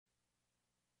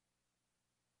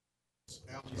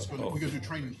Alan's going to, we're going to do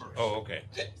training first. Oh, okay.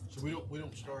 So we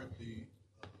don't start the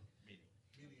meeting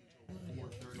until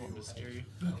 4:30. Want me to scare you?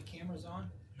 The camera's on?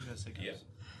 You guys take it. Yeah.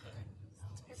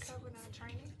 You're covering our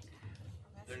training?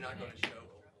 They're not going to show.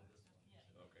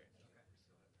 Okay.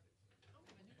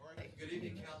 All right. Good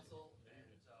evening, council and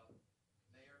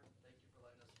mayor. Thank you for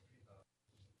letting us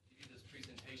give you this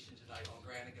presentation tonight on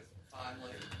Granicus.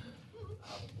 Finally,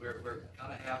 we're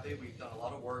kind of happy. We've done a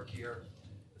lot of work here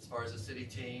as far as the city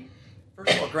team.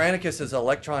 First of all, Granicus is an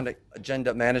electronic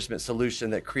agenda management solution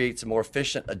that creates a more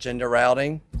efficient agenda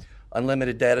routing,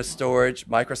 unlimited data storage,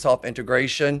 Microsoft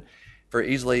integration for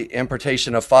easily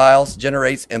importation of files,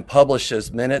 generates and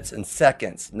publishes minutes in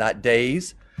seconds, not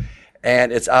days,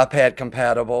 and it's iPad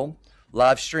compatible,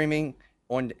 live streaming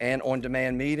and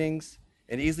on-demand meetings,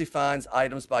 and easily finds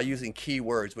items by using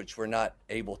keywords, which we're not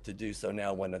able to do so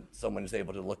now when someone is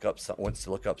able to wants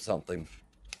to look up something.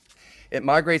 It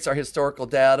migrates our historical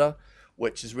data,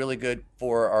 which is really good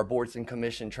for our boards and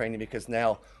commission training, because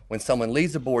now when someone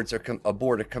leaves a board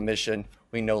or commission,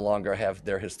 we no longer have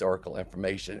their historical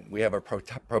information. We have a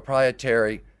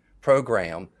proprietary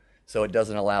program, so it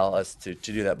doesn't allow us to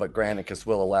do that, but Granicus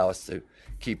will allow us to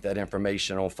keep that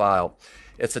information on file.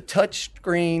 It's a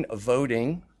touchscreen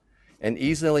voting and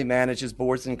easily manages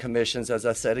boards and commissions, as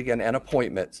I said again, and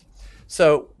appointments.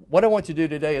 So what I want to do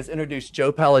today is introduce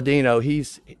Joe Palladino.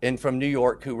 He's from New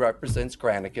York, who represents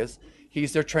Granicus.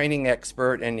 He's their training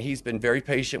expert, and he's been very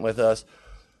patient with us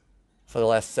for the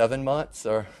last 7 months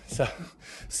or so.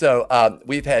 So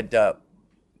we've had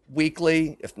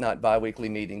weekly, if not bi-weekly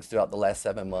meetings throughout the last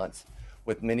 7 months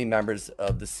with many members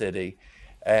of the city.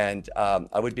 And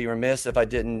I would be remiss if I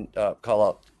didn't call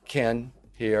out Ken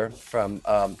here from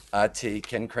IT,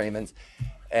 Ken Cramons,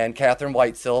 and Catherine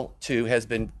Whitesill, too, has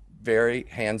been very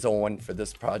hands-on for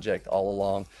this project all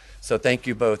along. So thank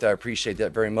you both. I appreciate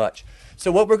that very much.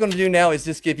 So what we're going to do now is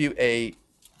just give you a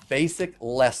basic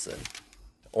lesson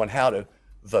on how to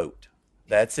vote.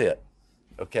 That's it.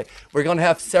 Okay. We're going to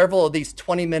have several of these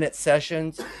 20-minute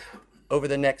sessions over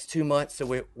the next 2 months.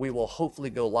 So we will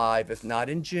hopefully go live. If not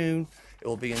in June, it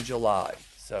will be in July.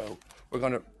 So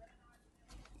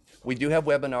we do have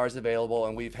webinars available,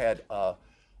 and we've had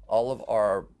all of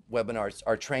our webinars,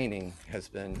 our training has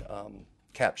been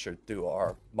captured through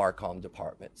our Marcom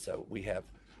department. So we have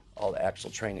all the actual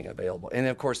training available. And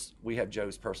of course, we have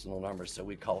Joe's personal number, so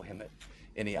we call him at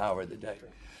any hour of the day.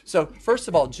 So first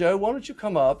of all, Joe, why don't you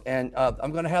come up, and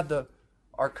I'm going to have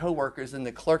our coworkers in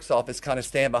the clerk's office kind of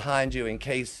stand behind you in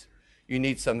case you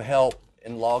need some help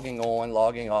in logging on,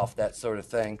 logging off, that sort of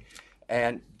thing.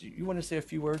 And do you want to say a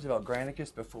few words about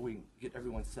Granicus before we get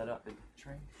everyone set up and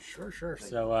trained? Sure.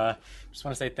 So just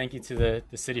want to say thank you to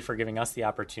the city for giving us the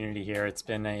opportunity here. It's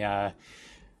been a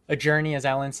journey, as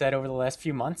Alan said, over the last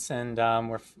few months, and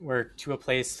we're to a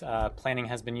place. Planning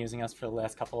has been using us for the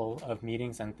last couple of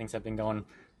meetings, and things have been going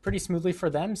pretty smoothly for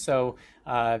them. So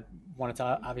wanted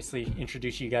to obviously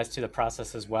introduce you guys to the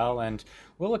process as well. And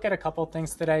we'll look at a couple of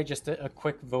things today, just a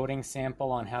quick voting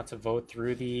sample on how to vote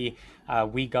through the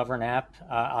We Govern app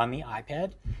on the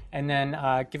iPad. And then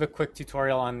give a quick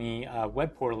tutorial on the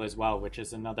web portal as well, which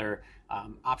is another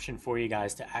option for you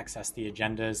guys to access the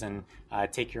agendas and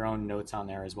take your own notes on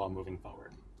there as well moving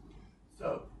forward.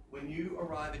 So when you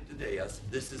arrive at the dais,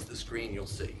 this is the screen you'll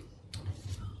see.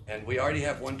 And we already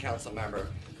have one council member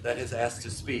that has asked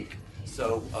to speak.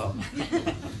 So we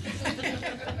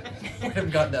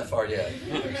haven't gotten that far yet.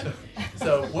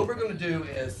 So what we're going to do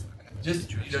is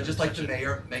just like the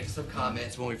mayor, make some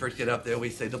comments. When we first get up there, we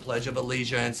say the Pledge of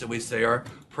Allegiance and we say our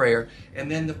prayer. And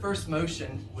then the first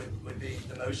motion would be,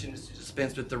 the motion is to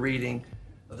dispense with the reading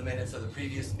of the minutes of the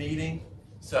previous meeting.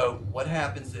 So what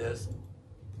happens is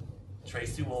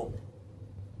Tracy will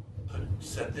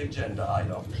set the agenda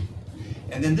item.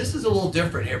 And then this is a little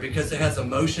different here because it has a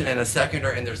motion and a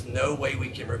seconder, and there's no way we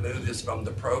can remove this from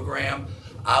the program.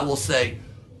 I will say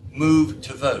move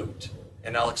to vote,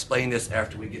 and I'll explain this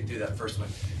after we get through that first one.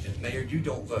 If Mayor, you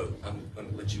don't vote, I'm going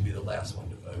to let you be the last one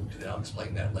to vote, and I'll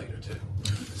explain that later too.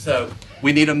 So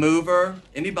we need a mover.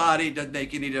 Anybody, doesn't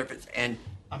make any difference. And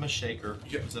I'm a shaker.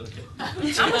 Is that okay?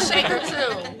 I'm a shaker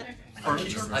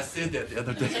too. I said that the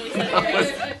other day. I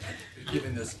was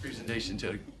giving this presentation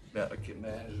to a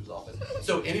manager's office.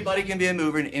 So anybody can be a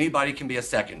mover and anybody can be a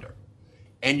seconder.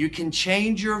 And you can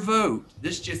change your vote.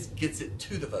 This just gets it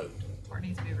to the vote.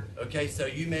 Okay, so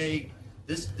you may,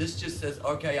 this just says,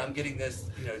 okay, I'm getting this,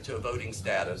 to a voting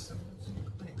status.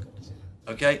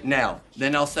 Okay, now,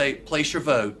 then I'll say, place your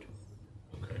vote.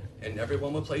 Okay. And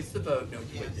everyone will place the vote. No,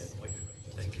 Yes. wait.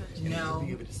 Thank you. No.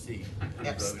 You'll be able to see.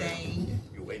 Abstain.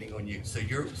 You're waiting on you. So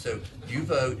you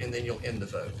vote and then you'll end the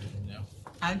vote. No.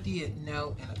 I did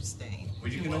no and abstain.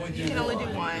 Well, you can only do You can only do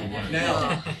one. one.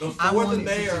 Now, I before the wanted to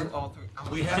mayor, do all three. I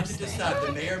we wanted have to abstain. decide,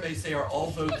 the mayor may say, are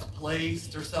all votes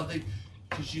placed or something?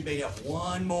 Because you may have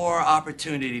one more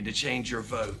opportunity to change your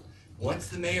vote. Once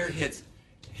the mayor hits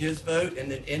his vote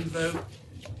and then end vote,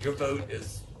 your vote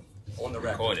is on the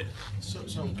record. Recorded. So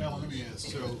Alan, let me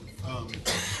ask,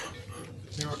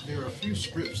 there are a few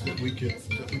scripts that we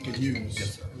could use.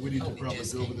 Yes, sir. We need to probably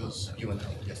go over those. You and I,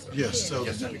 yes, sir. Yes, so,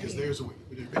 Yes, sir. because there's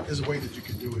a way that you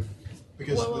can do it.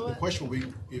 Because the question will be,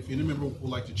 if any member would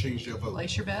like to change their vote.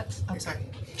 Place your bets. I'm sorry.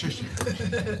 Change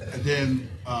it. And then,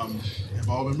 if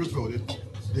all members voted,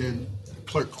 then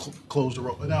clerk close the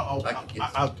roll. And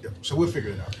so we'll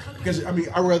figure it out. Because, I mean,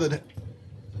 I'd rather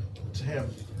to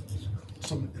have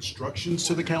some instructions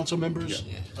to the council members.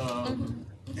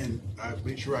 And I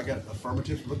made sure I got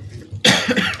affirmative. Look,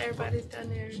 Everybody's done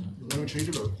theirs. we're going to change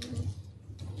the vote.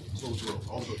 Close the roll,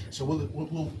 all the votes. So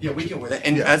we'll Yeah, we can work that.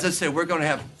 And as I said, we're gonna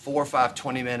have 4 or 5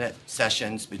 20-minute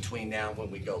sessions between now and when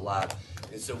we go live.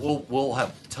 And so we'll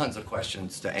have tons of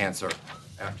questions to answer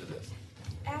after this.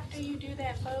 After you do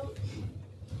that vote,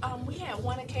 we had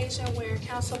one occasion where a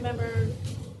council member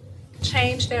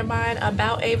changed their mind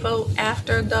about a vote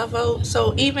after the vote.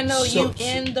 So even though you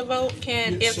end the vote,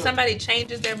 if somebody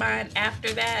changes their mind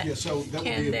after that, Yeah, so that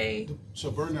can would they? be, so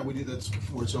Bert and I, we did that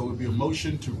before, so it would be a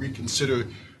motion to reconsider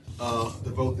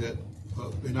the vote that,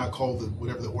 and I call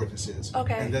whatever the ordinance is.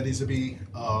 Okay. And that needs to be,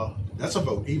 that's a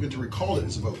vote, even to recall it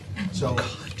is a vote. So,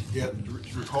 yeah,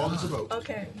 to recall it is a vote.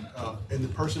 Okay. And the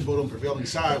person vote on prevailing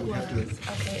side would have to.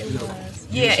 Okay, it you know, was.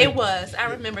 you Yeah, say- it was. I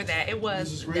remember that. It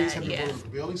was Mrs. Graves that, had to yeah. vote on the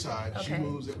prevailing side, she Okay.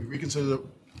 moves that we reconsider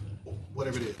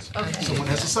whatever it is. Okay. Someone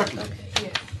has to second it. Yeah.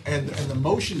 And the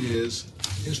motion is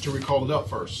to recall it up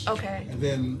first. Okay. And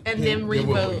then. And then we'll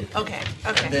vote revote. again. Okay,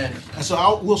 okay. And then, And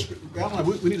so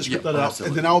we need to script Yeah, that out, absolutely.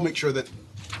 and then I'll make sure that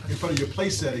in front of your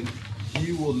place setting,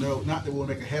 you will know, not that we'll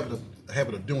make a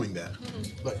habit of doing that,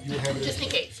 but you will have it. Just in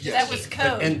case. Yes. That was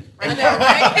code. and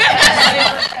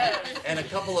and a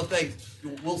couple of things,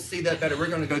 we'll see that better. We're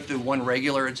gonna go through one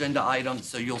regular agenda item,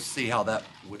 so you'll see how that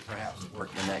would perhaps work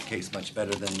in that case much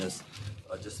better than this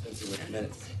dispensing with the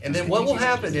minutes. And then what will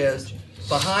happen is,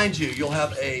 behind you, you'll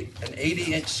have an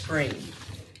 80-inch screen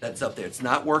that's up there. It's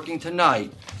not working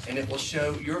tonight, and it will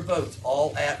show your votes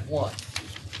all at once.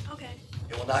 Okay.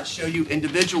 It will not show you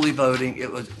individually voting.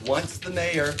 It was, once the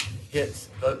mayor hits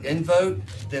vote in vote,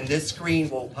 then this screen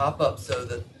will pop up so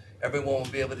that everyone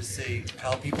will be able to see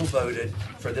how people voted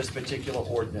for this particular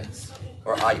ordinance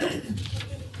or item.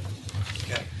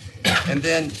 Okay. And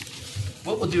then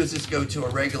what we'll do is just go to a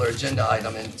regular agenda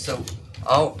item. And so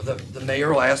the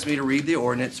mayor will ask me to read the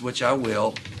ordinance, which I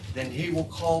will. Then he will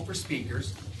call for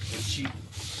speakers, which he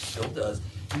still does.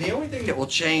 And the only thing that will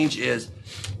change is,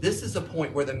 this is a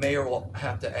point where the mayor will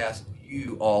have to ask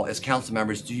you all as council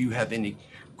members, do you have any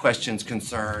questions,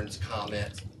 concerns,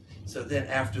 comments? So then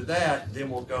after that, then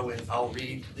we'll go in, I'll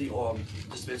read the,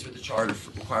 dispense with the charter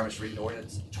requirements for reading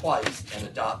ordinance twice and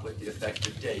adopt with the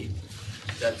effective date.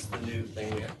 That's the new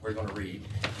thing we're gonna read.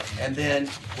 And then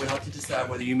we'll have to decide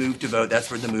whether you move to vote. That's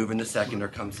where the move and the seconder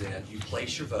comes in. You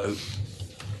place your vote,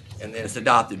 and then it's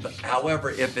adopted. But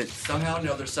however, if it somehow or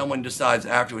another someone decides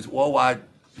afterwards, well,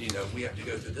 we have to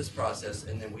go through this process,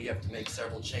 and then we have to make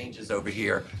several changes over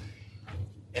here.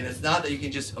 And it's not that you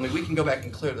can just, we can go back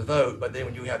and clear the vote, but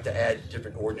then you have to add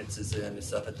different ordinances in and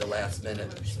stuff at the last minute,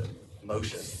 so,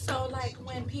 motion. So like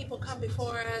when people come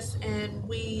before us and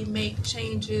we make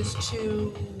changes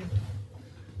to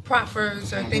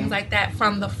proffers or things like that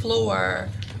from the floor,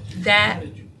 that,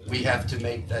 We have to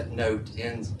make that note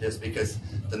in this because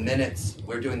the minutes,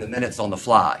 we're doing the minutes on the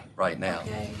fly right now.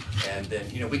 okay, And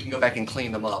then, we can go back and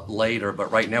clean them up later, but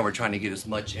right now we're trying to get as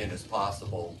much in as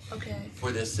possible okay,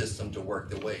 for this system to work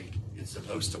the way it's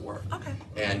supposed to work. okay.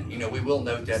 And, we will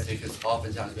note that because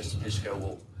oftentimes Mr. Fishko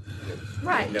will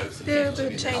Right, notes and there things, will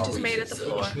and be then I'll changes read made it, at the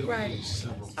so- floor, right,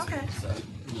 okay. So-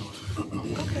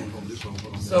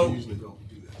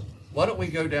 Why don't we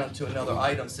go down to another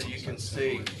item so you can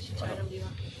see?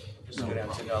 Just go down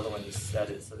to another one to set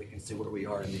it so they can see where we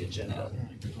are in the agenda.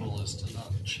 The goal is to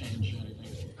not change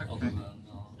anything other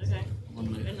than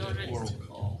eliminate the oral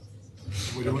call.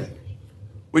 We doing?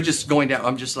 We're just going down,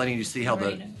 I'm just letting you see how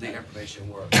the information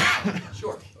works.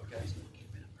 Sure, okay.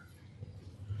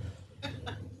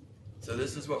 So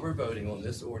this is what we're voting on,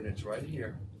 this ordinance right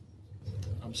here.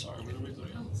 I'm sorry, what are we doing?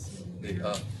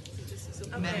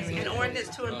 Okay, an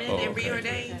ordinance to amend and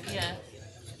reordain? Yeah.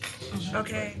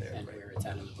 Okay.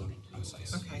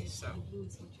 process. Okay, so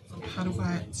how do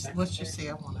I, let's just say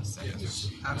I want a second.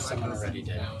 How do I Someone go? already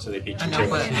did, so they beat I you know,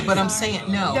 to it. but I'm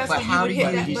saying, no, That's but when you how would do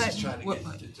hit you? that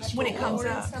button. When it comes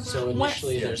up. So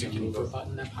initially, there's a mover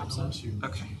button that pops up.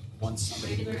 Okay. Once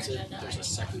somebody moves it, there's a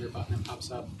secondary button that pops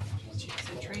up. Once you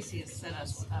So Tracy has set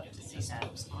us up to see that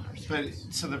on our screen.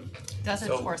 But so the Doesn't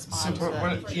correspond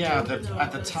to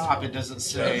at the top it doesn't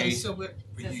Okay, say so what,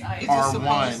 this is it R1.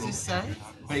 supposed to say?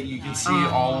 but you can see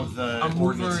all of the A mover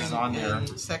ordinances on there.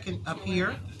 and second up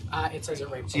here? It says it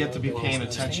right So you have to be below paying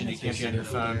those attention. You can't be on your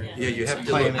phone. Yeah, you have to,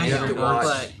 Playing you have to Angry watch.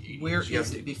 But where You have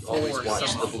is to it before always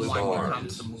watch the blue someone bar.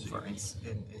 becomes a mover in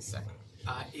second?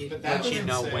 It But that lets you doesn't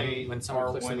know say when someone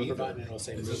clicks the R1 mover either. button, it'll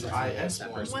say This mover is button. IS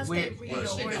That one. person. Once they read the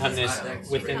On this, ordinance,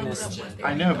 within it this, comes up with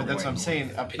I know, but that's what I'm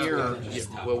saying. Up here,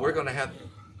 Yeah, well, we're gonna have,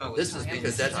 this is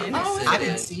because that's I sent didn't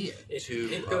in see it.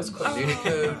 to it goes close.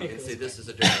 Unicode, and see, this is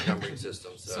a different numbering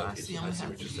system, so. So I see I'm I see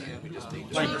gonna what have you're to saying, we just need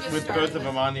to. like with both of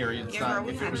them on there, it's not.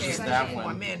 If it was just that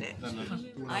one, minute. then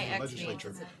IX means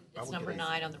it's number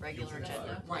 9 on the regular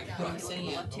agenda. Right, but I'm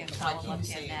saying, Left-hand like column, you left-hand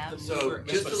said, nav. So,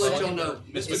 just to let y'all know,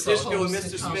 Ms. It's Patisco and supposed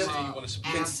Mr. to come Smith up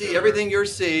can after see everything you're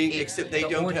seeing, it- except they the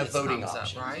don't have ordinance voting comes up,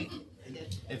 options. right?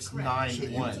 it's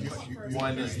 9-1.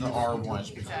 One is the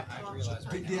R1.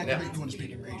 Deactivate, you want to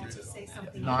speak in major.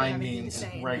 9 means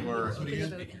regular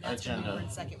agenda.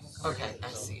 Okay, I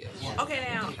see it. Okay,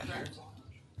 now,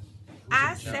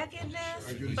 I second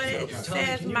this, but it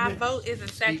says my vote is a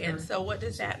second, so what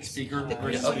does that? Speaker,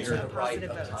 where's Up to speaker? the right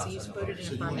of the top.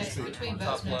 Between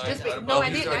votes now. No, I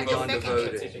didn't, I just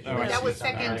seconded. Oh, I That see. was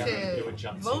second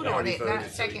to vote on it, Already not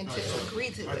voted. second to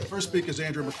agree to All right, the it. first speaker is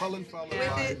Andrew McCullen, followed by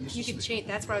Mr. You can Smith. change,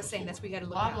 that's what I was saying, that's what we gotta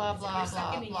look Blah, at. blah, blah,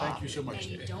 blah, blah. Thank you so much.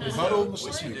 Rebuttal,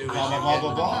 Mr. Smith. Blah, blah, blah,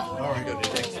 blah, blah. All right. Go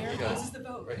to next,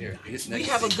 go. Right here. It's We next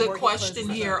have a to- good question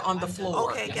here on the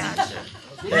floor. Okay, gotcha.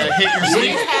 Yeah, hit your We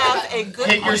speaker. have a good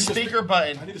Hit your question. speaker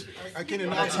button. I need to speak. I can't On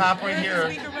the announce. top right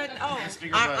here. Speaker button, oh.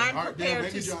 Speaker button. I'm All right, Dan, prepared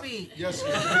maybe to John- speak. Yes,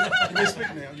 you may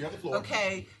speak now. You have the floor.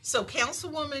 Okay, so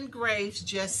Councilwoman Graves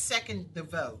just seconded the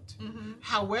vote. Mm-hmm.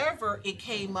 However, it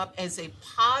came up as a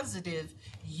positive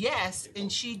yes,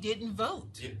 and she didn't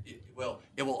vote. Well,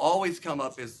 it will always come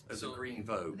up as a green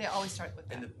vote, They always start with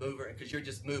and that. the mover, because you're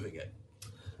just moving it.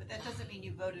 But that doesn't mean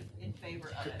you voted in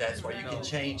favor of it. That's why you can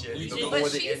change it before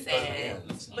But the she end vote said,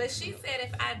 ends.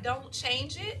 if I don't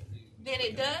change it, then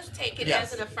it does take it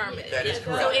Yes, as an affirmative. that is So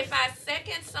correct. if I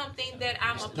second something that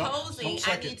I'm opposing, don't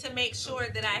I second. need to make sure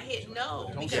that I hit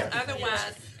no, because second.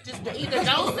 otherwise, just either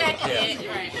don't second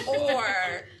it,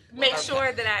 or make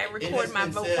sure that I It has record my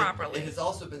been vote said- properly. It has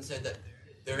also been said that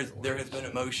there has been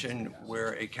a motion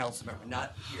where a council member,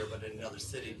 not here, but in another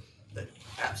city, that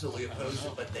absolutely opposed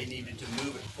it, but they needed to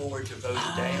move it forward to vote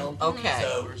it down. Okay.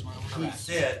 So he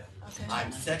said,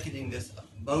 I'm seconding this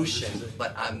motion,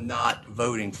 but I'm not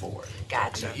voting for it.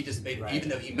 Gotcha. So he just made it, even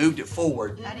though he moved it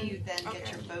forward, How do you then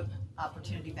get your vote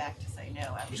opportunity back to say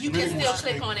no? after You can still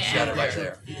click on it got it after. right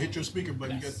there. You hit your speaker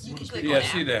button. You want to speak. Click on Yeah, it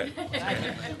see that. I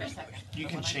did for a second. You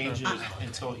can change it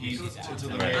until the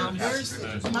mayor passes the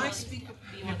vote. My speaker,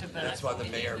 You have to vote. That's why the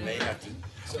mayor may have to.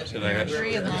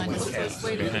 Agree in line with this.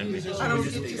 I don't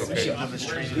get to She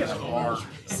demonstrated at the bar.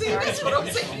 see, that's what I'm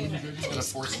saying. It's gonna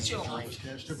force you to drink.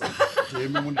 Cast your vote. So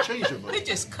everyone want to change their vote. They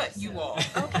just cut you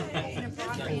off. Okay.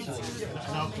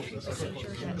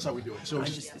 That's how we do it. So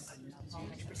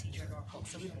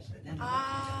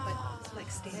Ah. But like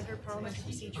standard parliamentary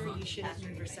procedure, you shouldn't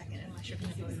move your second unless you're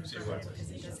gonna do it in first,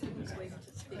 because it doesn't move away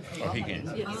with the speaker. Oh, he can.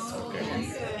 Okay,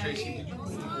 interesting.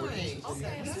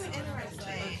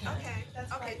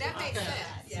 Okay, that makes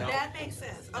sense. That makes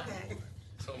sense. Okay.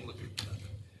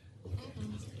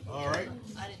 all right.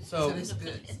 So, It's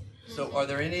good. so are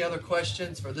there any other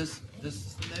questions for this?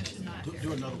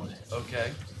 Do another one.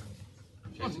 Okay.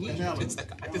 Now, It's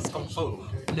like, I just don't vote.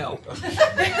 No.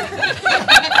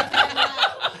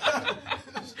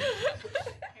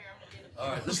 All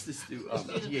right, let's just do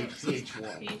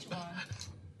PH1.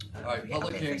 All right,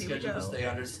 public hearing scheduled to stay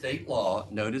under state law.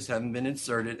 Notice having been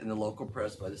inserted in the local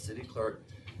press by the city clerk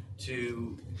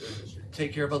to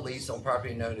take care of a lease on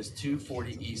property known as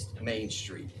 240 East Main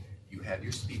Street. You have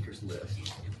your speakers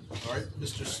list. all right,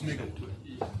 Mr. Smiggle.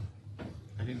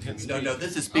 I didn't hit No, speak. no,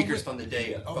 this is speakers from the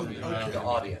day, from okay. the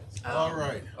audience. All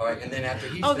right. All right, and then after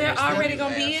he's Oh, they're finished, then already you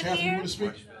gonna be ask- in Kathy, you here? want to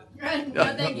speak?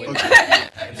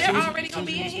 They're already gonna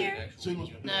be in here?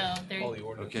 No, they're.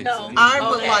 Okay. No. so- I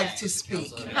would Okay. like to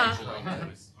speak. Huh?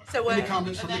 So Any what?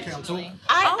 comments from the council?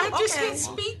 I Oh, just okay. hit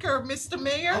speaker, Mr.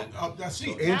 Mayor. I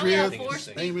see Andrea, we have 4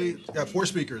 Amy, got 4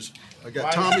 speakers. I got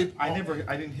Why- Tommy. I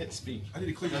didn't hit speak. I need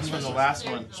to clear That's him from the out. last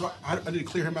one. So I need to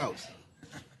clear him out.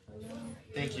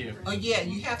 Thank you. Oh, yeah,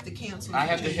 you have to cancel. I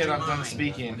have to change hit your I'm done mind.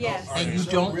 speaking. Yes. And you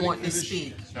don't want to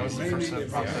speak. That was the first time I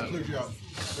popped up. Cleared you out.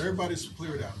 Everybody's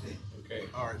cleared out. Okay.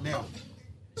 All right, now,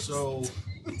 so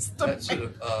That should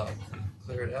have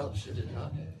cleared out, should it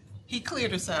not? He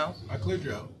cleared us out. I cleared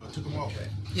you out. I took them off.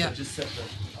 Yeah. So just set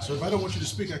the. So if I don't want you to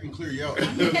speak, I can clear you out. Does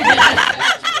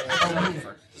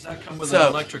that come with So- an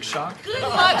electric shock? Good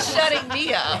luck shutting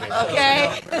me up,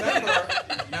 okay?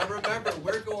 Now remember,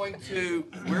 we're going to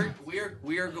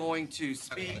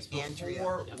speak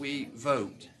before we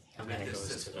vote in this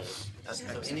system. So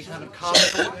any kind of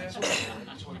comment?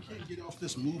 You can't get off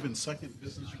this move in second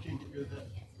business. You can't get rid of that.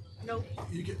 Nope.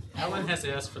 You get. Ellen has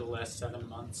asked for the last 7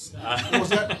 months. What was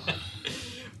that?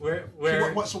 We're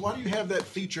So why do you have that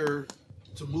feature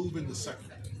to move into second?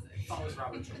 follows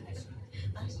Robert's rules.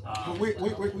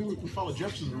 But we follow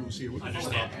Jefferson's rules here. We can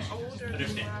follow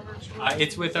Understand. Robert's.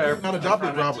 It's with our Not adopted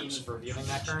our Roberts. team reviewing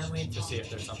that currently to see if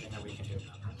there's something that we can do.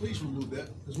 Please remove that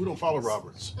because we don't follow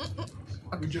Roberts.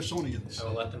 We're Jeffersonians. I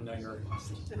will let them know your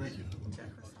request. Thank you.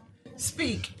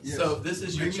 Speak. Yes. So this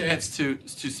is your Maybe- chance to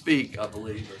speak, I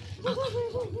believe.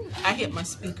 I hit my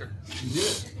speaker. You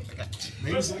did.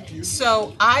 Maybe thank you.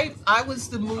 So I was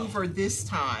the mover this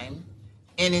time,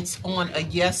 and it's on a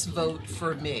yes vote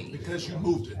for me. Because you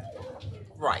moved it.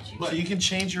 Right. So you can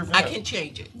change your vote. I can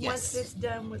change it. Once Yes. it's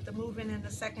done with the moving and the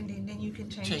seconding, then you can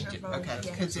change Change your it. vote. Okay.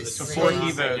 Yeah. Because it's Before he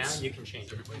Right votes. now, you can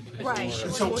change it. Right.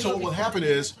 So what will happen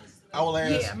is I will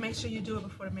ask, Yeah, make sure you do it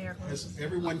before the mayor goes. has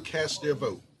everyone cast their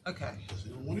vote? okay. Does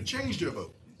anyone want to change their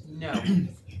vote? No.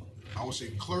 I will say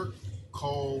clerk,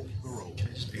 call the roll.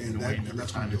 And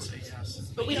that's going to do it.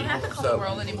 But we don't have to call the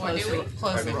roll anymore, do we?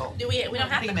 Close the roll. Do we don't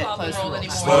have to call the roll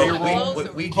anymore. Slow your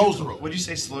roll. We Close the roll. What'd you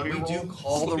say, slow your We roll? do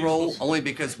call the roll only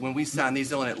because when we sign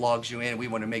these on, it logs you in. We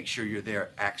want to make sure you're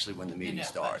there actually when the meeting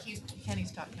starts.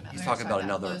 Kenny's talking about. He's talking about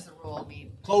another- Close the roll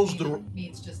Close the roll.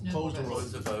 means just no. Close the roll.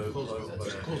 Close the vote. Close the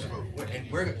vote. Close the vote.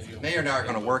 And Mayor and I are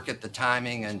going to work at the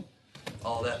timing and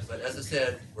all that. But as I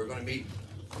said, we're going to meet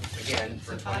again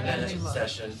for a 20-minute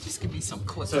session. Just give me some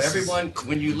clips. So everyone,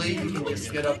 when you leave, you can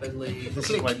just get up and leave. This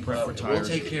is why Brett We'll retired.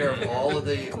 take care of all of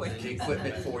the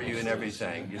equipment for you and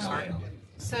everything. Yes, ma'am.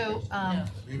 So,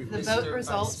 the vote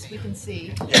results we can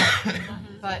see,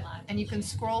 but, and you can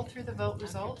scroll through the vote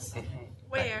results.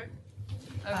 Where?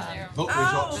 Vote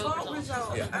Oh, results. vote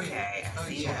results, Yeah. okay, I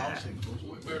see that.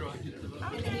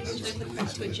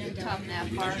 Top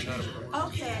nav bar.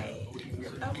 Okay,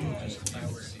 okay.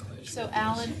 So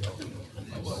Alan,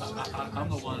 I'm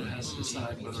the one who has to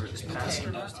decide whether it's passed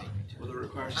or not, whether it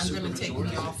requires a I'm gonna take supermajority.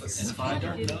 the office. And if I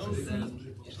don't know,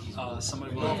 then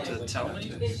somebody will have to tell me.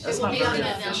 it That's will not be very on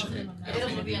efficient.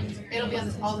 it'll be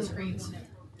on all the screens.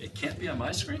 It can't be on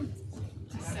my screen?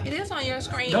 It is on your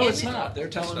screen. No, isn't it's it? not. They're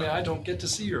telling me I don't get to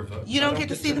see your vote. You I don't get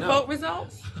to see the know. vote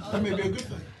results? That may be a good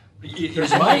thing.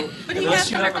 There's might, But he unless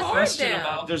has you to have a record question them.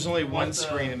 about. There's only one what,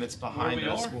 screen and it's behind where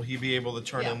we us. are? Will he be able to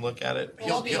turn and look at it?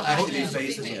 He'll actually be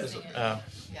facing it. Oh.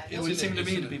 It would seem to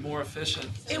me to be more efficient.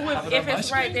 It to would, have if on my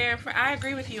it's right screen. there, I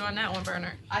agree with you on that one,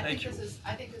 Bernard. I Thank think you.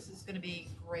 this is gonna be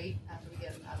great after we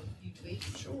get out of a few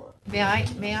tweaks. Sure.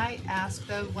 May I ask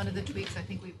though, one of the tweaks I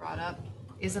think we brought up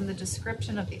is in the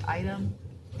description of the item,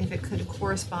 if it could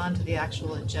correspond to the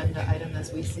actual agenda item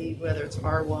as we see, whether it's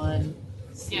R1,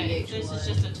 Yeah, CH1. this is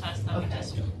just a test that we Okay.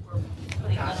 just, we're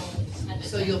putting little snippets.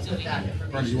 So you'll in so put we that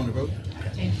can- Ronnie, you want to vote?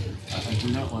 Thank you. I do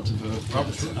not want to vote.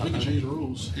 Robert's, we can change the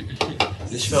rules.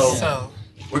 So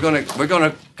we're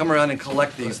gonna come around and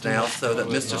collect these now so that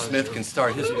Mr. Smith can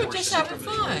start his We were portion. just having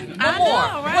fun. I One more.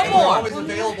 know, right? One more. Always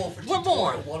available for One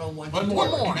more. one-on-one. One more.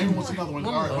 One more. Maybe wants another one.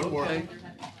 All right, one more. Okay.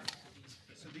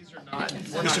 So these are not, we're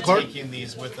Mr. not Clerk? taking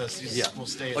these with us. These Yeah. will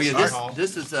stay at Oh yeah, City Hall.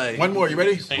 this is a. One more. You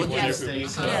ready? We'll Yes. do-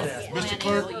 Yes. Mr.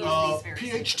 Clerk,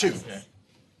 PH2.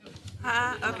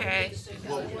 Huh, okay.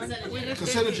 We just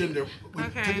Consent did- agenda. We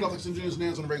Okay. take it off the consent agenda,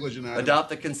 stands on the regular agenda item. Adopt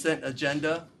the consent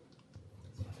agenda.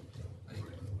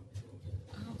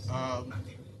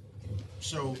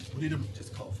 So we need to,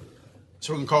 Just call for the.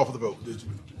 so we can call for the vote.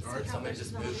 All right. Somebody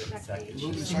just move it a second.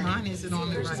 Move in See, second. mine isn't on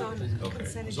the It's right. on the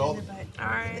consent It's all- agenda, but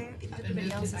Alright.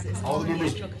 everybody else's is All on the the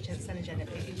members- actual consent agenda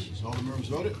page. So all the members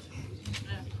voted? So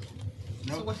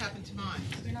No? what happened to mine?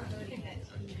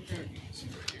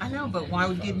 I know, but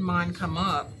why didn't mine come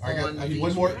up I got, on I need the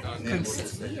one more.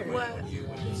 consent? What?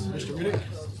 Mr. Riddick?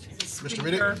 Mr.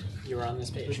 Riddick? You were on this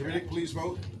page. Mr. Riddick, please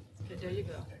vote. There you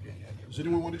go. Does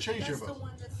anyone want to change their That's the vote?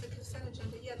 one that's the consent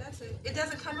agenda, yeah, that's it. It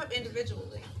doesn't come up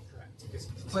individually.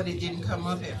 But it didn't come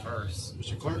up at first.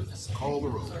 Mr. Clerk, call the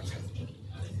roll.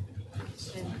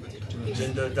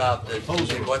 Agenda adopted.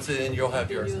 What's it in? You'll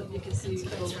have yours. You can see, they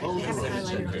have it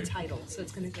highlighted on the title, so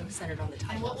it's gonna go centered on the And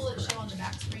title. what will it show on the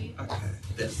back screen? Okay.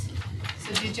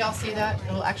 Did y'all see that?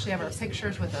 It'll actually have our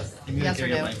pictures with us, I'm gonna yes or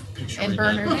get no. my picture And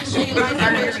right now. Bernard,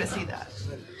 Bernard, you're gonna see that.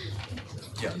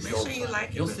 Yeah, Make sure you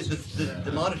like it. you'll see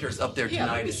the monitor's up there Yeah, let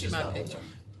tonight. me It's see just my not. picture.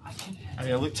 I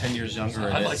mean, I look 10 years younger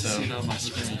in I'd it, like to so. see it on my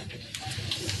screen.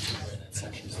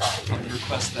 I would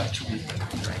request that tweet.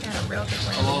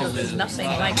 There's nothing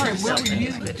like Where yourself. were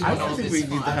you? I don't think we need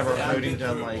to have our voting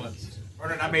done like,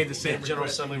 I made the same General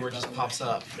Assembly where it just pops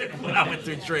up when I went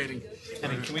through training. I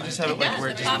mean, can we just have it like where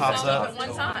it just pops up?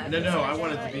 One time. No, I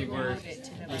want it to be where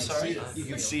you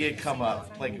can see it come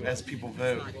up, like as people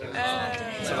vote.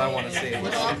 That's what I want to see.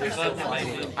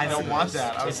 I don't want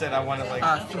that. I said I want it like.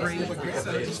 3. So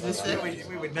just this it.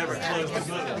 We would never close the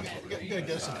vote. You gotta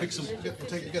get some, pick some, you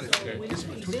gotta get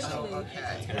some tweets out.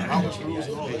 Robert's rules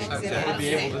and all that. I want to be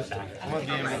able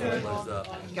to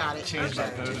Got it. change my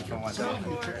vote if I want to.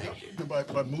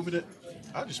 By moving it,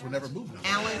 I just would never move them.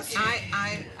 Alan,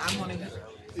 I want to.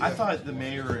 I thought the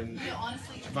mayor and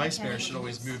vice mayor should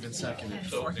always move in second. You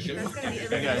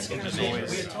guys can just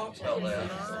always.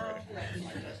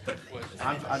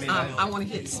 I want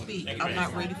to hit speak. I'm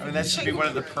not ready for. I mean, that should be one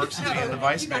of the perks of being the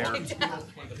vice mayor. You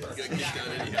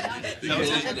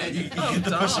get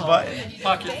to push the button.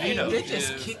 Pocket veto. They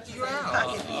just kicked you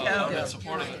out. I'm not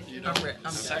supporting it. You know,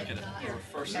 I'm second or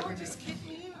first. They just kicked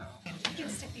me out.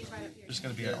 There's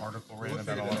going to be an article written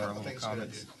about all of our little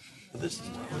comments. You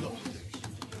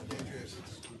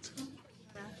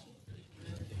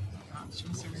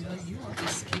want to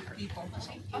skip people?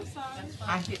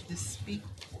 I hit the speak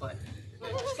button. Oh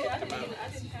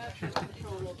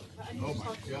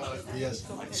my God, yes,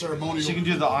 ceremonial. She can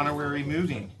do the honorary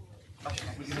moving.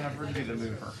 We can have her do the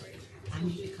mover. I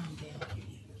need to come down.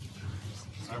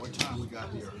 All right, what time we got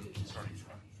here?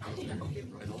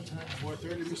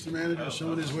 4:30, Mr. Manager, as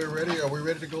soon as we're ready, are we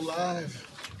ready to go live?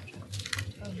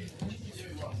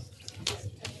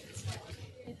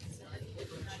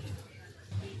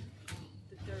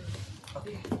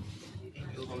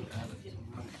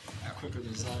 Quicker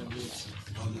than Zion moves.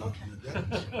 Oh, no,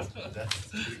 that's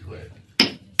pretty quick.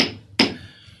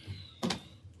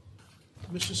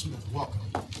 Mr. Smith, welcome.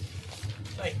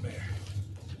 Thank you, Mayor.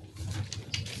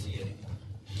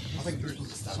 I think this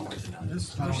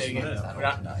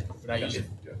Would I use it?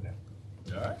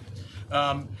 All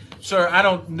right. Sir, I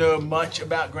don't know much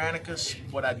about Granicus.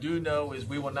 What I do know is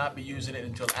we will not be using it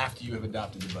until after you have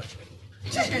adopted the budget.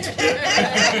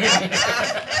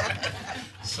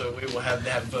 So we will have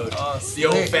that vote the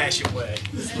old-fashioned way.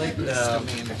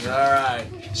 All right.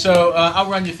 So I'll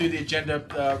run you through the agenda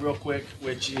real quick,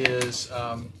 which is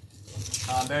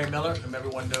Mary Miller, whom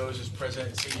everyone knows is President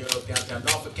and CEO of Downtown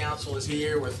Norfolk Council, is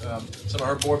here with some of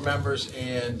her board members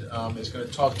and is going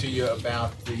to talk to you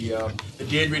about the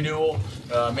deed renewal.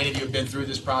 Many of you have been through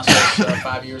this process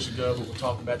 5 years ago, but we'll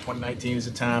talk about 2019 as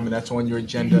a time, and that's on your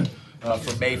agenda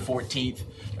for May 14th.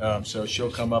 So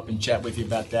she'll come up and chat with you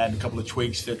about that and a couple of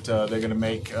tweaks that they're going to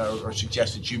make or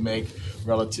suggest that you make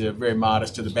relative, very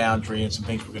modest to the boundary and some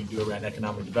things we're going to do around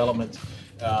economic development.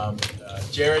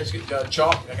 Jared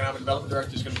Chalk, Economic Development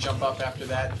Director, is going to jump up after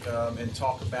that and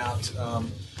talk about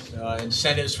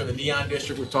incentives for the Neon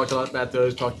District. We've talked a lot about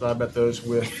those,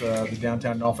 with the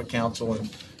Downtown Norfolk Council, and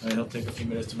he'll take a few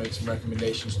minutes to make some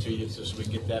recommendations to you so we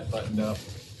can get that buttoned up.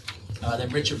 Then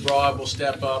Richard Broad will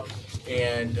step up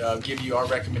and give you our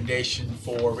recommendation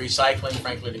for recycling,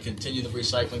 frankly, to continue the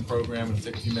recycling program, and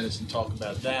take a few minutes and talk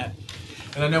about that.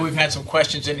 And I know we've had some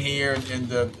questions in here, and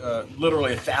the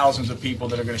literally thousands of people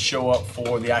that are going to show up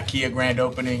for the IKEA grand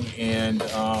opening, and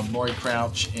Lori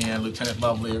Crouch and Lieutenant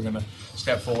Lovely are going to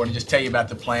step forward and just tell you about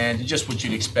the plan and just what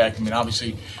you'd expect. I mean,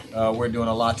 obviously, we're doing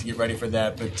a lot to get ready for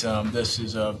that, but this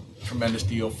is a tremendous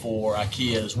deal for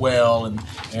IKEA as well,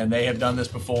 and they have done this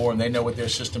before, and they know what their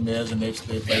system is, and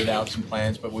they've laid out some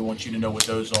plans, but we want you to know what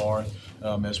those are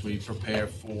as we prepare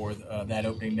for that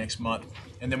opening next month.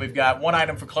 And then we've got one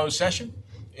item for closed session,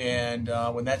 and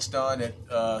when that's done at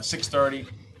 6:30,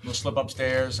 we'll slip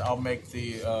upstairs. I'll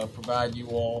provide you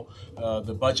all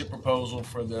the budget proposal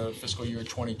for the fiscal year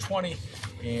 2020,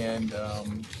 and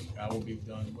I will be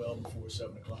done well before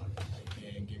 7 o'clock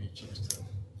and give you a chance to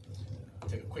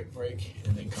take a quick break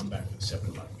and then come back for the 7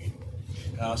 o'clock meeting.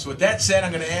 So with that said,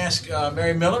 I'm going to ask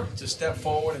Mary Miller to step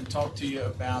forward and talk to you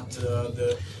about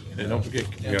the. And don't forget,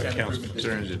 you got council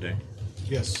concerns today.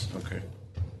 Yes. Okay.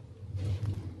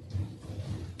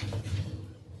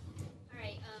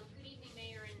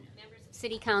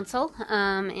 City Council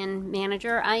and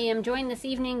Manager. I am joined this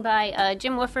evening by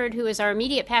Jim Wooford, who is our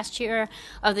immediate past chair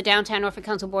of the Downtown Norfolk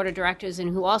Council Board of Directors and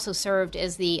who also served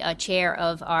as the chair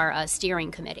of our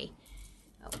steering committee.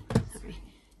 Oh, sorry.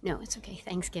 No, it's okay.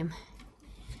 Thanks, Kim.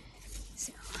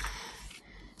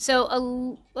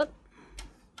 So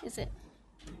Is it?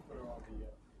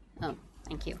 Oh,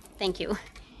 thank you. Thank you.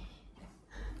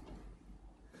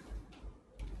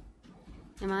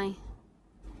 Am I?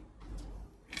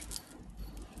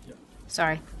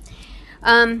 Sorry.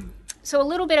 So a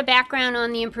little bit of background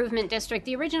on the improvement district.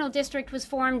 The original district was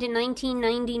formed in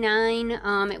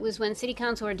 1999. It was when City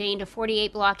Council ordained a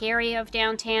 48-block area of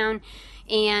downtown.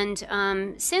 And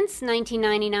since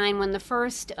 1999, when the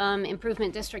first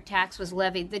improvement district tax was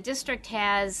levied, the district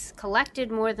has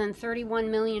collected more than $31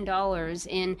 million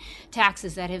in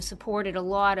taxes that have supported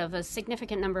a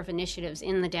significant number of initiatives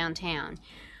in the downtown.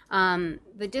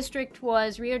 The district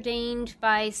was reordained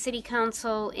by City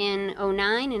Council in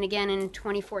 2009 and again in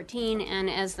 2014, and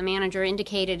as the manager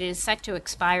indicated, it is set to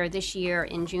expire this year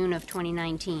in June of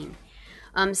 2019.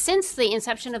 Since the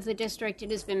inception of the district,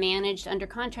 it has been managed under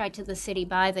contract to the city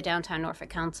by the Downtown Norfolk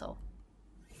Council.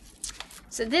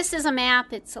 So this is a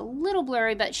map. It's a little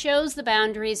blurry, but shows the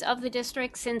boundaries of the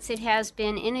district since it has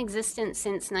been in existence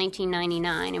since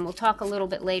 1999, and we'll talk a little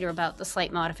bit later about the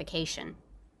slight modification.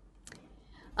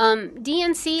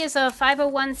 DNC is a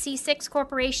 501c6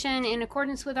 corporation. In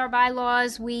accordance with our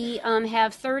bylaws, we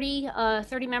have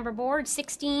 30-member board.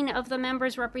 16 of the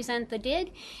members represent the DID,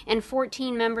 and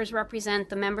 14 members represent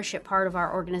the membership part of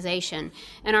our organization.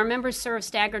 And our members serve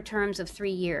staggered terms of 3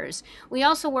 years. We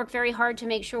also work very hard to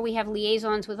make sure we have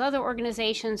liaisons with other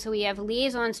organizations. So we have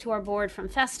liaisons to our board from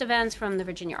Fest Events, from the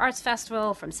Virginia Arts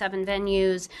Festival, from 7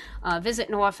 venues, Visit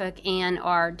Norfolk, and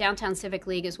our Downtown Civic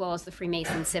League, as well as the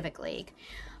Freemason Civic League.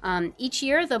 Each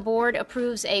year, the board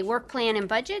approves a work plan and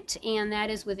budget, and that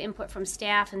is with input from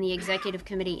staff and the executive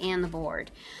committee and the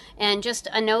board. And just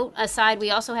a note aside,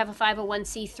 we also have a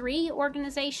 501c3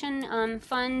 organization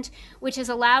fund, which has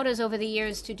allowed us over the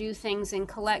years to do things and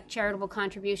collect charitable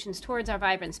contributions towards our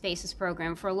Vibrant Spaces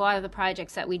program for a lot of the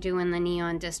projects that we do in the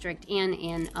Neon District and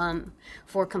in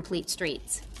for Complete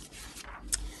Streets.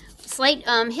 Slight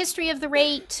history of the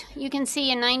rate. You can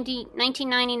see in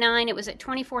 1999 it was at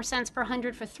 24 cents per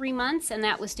hundred for 3 months, and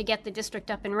that was to get the district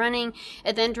up and running.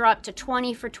 It then dropped to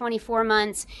 20 for 24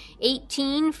 months,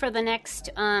 18 for the next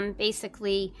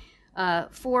basically 4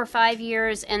 or 5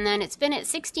 years, and then it's been at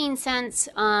 16 cents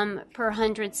per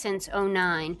hundred since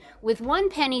 2009, with 1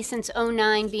 penny since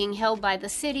 2009 being held by the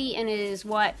city, and it is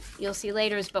what you'll see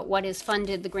later is but what has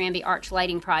funded the Granby Arch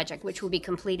Lighting Project, which will be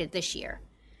completed this year.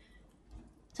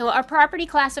 So our property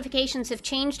classifications have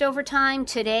changed over time.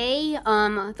 Today,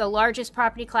 the largest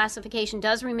property classification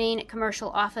does remain at commercial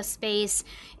office space,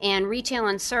 and retail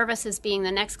and services being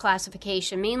the next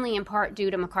classification, mainly in part due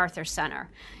to MacArthur Center.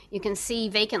 You can see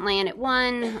vacant land at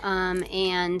 1,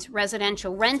 and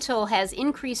residential rental has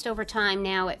increased over time,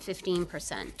 now at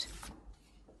 15%.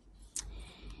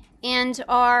 And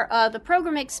our the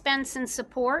program expense and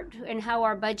support and how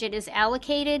our budget is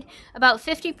allocated, about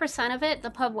 50% of it,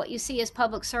 what you see is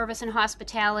public service and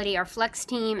hospitality, our flex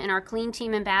team and our clean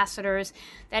team ambassadors.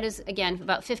 That is, again,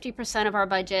 about 50% of our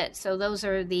budget. So those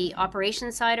are the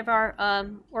operations side of our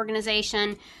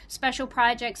organization. Special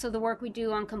projects, so the work we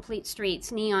do on Complete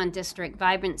Streets, Neon District,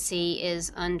 Vibrancy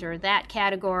is under that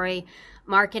category.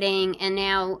 Marketing, and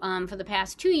now for the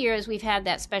past 2 years, we've had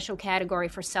that special category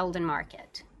for Selden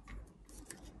Market.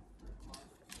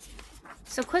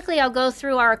 So quickly, I'll go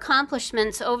through our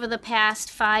accomplishments over the past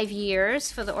 5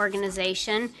 years for the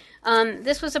organization.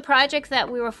 This was a project that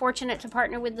we were fortunate to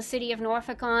partner with the City of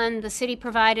Norfolk on. The city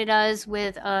provided us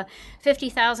with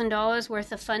 $50,000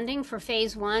 worth of funding for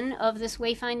phase 1 of this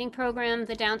wayfinding program.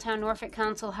 The Downtown Norfolk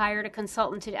Council hired a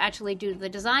consultant to actually do the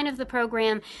design of the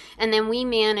program, and then we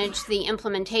managed the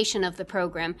implementation of the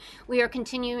program. We are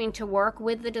continuing to work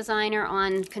with the designer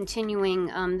on continuing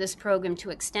this program to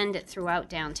extend it throughout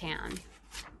downtown.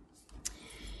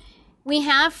 We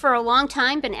have for a long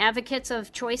time been advocates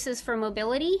of choices for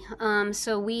mobility,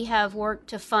 so we have worked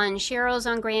to fund Sharrows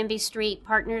on Granby Street,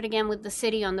 partnered again with the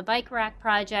city on the bike rack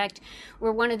project.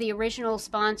 We're one of the original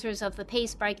sponsors of the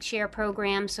PACE Bike Share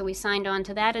program, so we signed on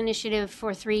to that initiative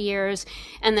for 3 years,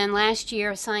 and then last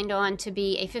year signed on to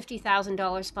be a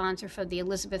 $50,000 sponsor for the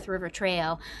Elizabeth River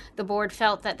Trail. The board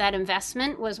felt that that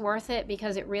investment was worth it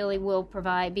because it really will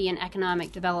be an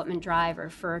economic development driver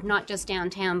for not just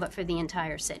downtown, but for the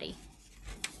entire city.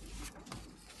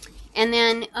 And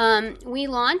then we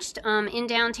launched in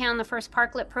downtown the first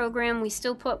parklet program. We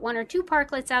still put 1 or 2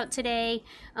 parklets out today,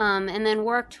 and then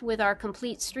worked with our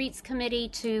Complete Streets Committee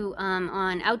to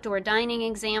on outdoor dining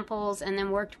examples, and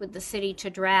then worked with the city to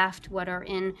draft what are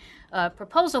in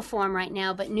proposal form right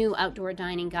now, but new outdoor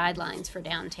dining guidelines for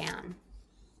downtown.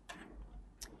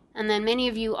 And then many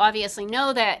of you obviously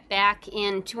know that back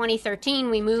in 2013,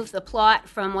 we moved the plot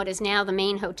from what is now the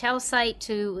main hotel site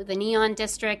to the Neon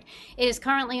District. It is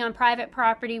currently on private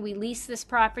property. We lease this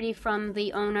property from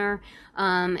the owner,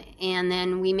 and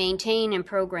then we maintain and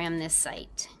program this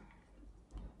site.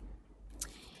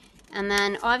 And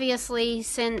then obviously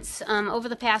since over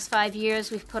the past 5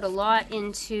 years, we've put a lot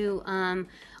into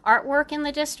artwork in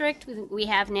the district. We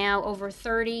have now over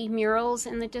 30 murals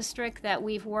in the district that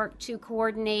we've worked to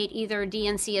coordinate. Either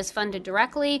DNC is funded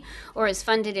directly or is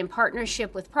funded in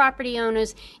partnership with property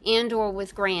owners and or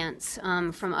with grants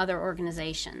from other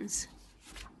organizations.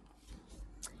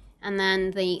 And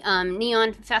then the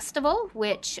Neon Festival,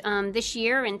 which this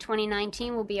year in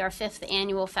 2019 will be our 5th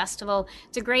annual festival.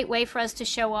 It's a great way for us to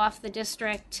show off the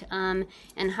district and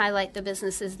highlight the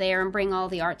businesses there and bring all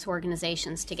the arts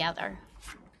organizations together.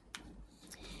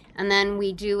 And then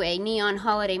we do a neon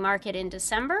holiday market in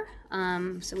December.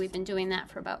 So we've been doing that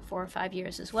for about 4 or 5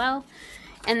 years as well.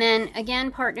 And then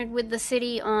again, partnered with the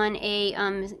city on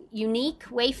a unique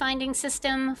wayfinding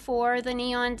system for the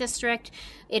Neon District.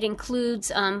 It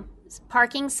includes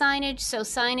parking signage, so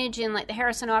signage in like the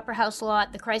Harrison Opera House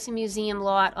lot, the Chrysler Museum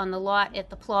lot, on the lot at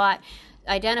the plot,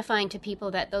 identifying to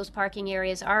people that those parking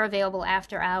areas are available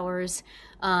after hours.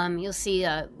 You'll see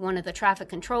one of the traffic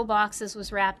control boxes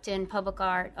was wrapped in public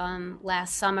art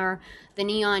last summer, the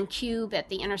neon cube at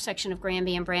the intersection of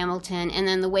Granby and Bramilton, and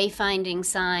then the wayfinding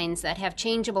signs that have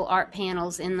changeable art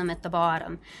panels in them at the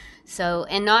bottom. So,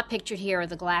 and not pictured here are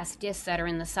the glass discs that are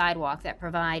in the sidewalk that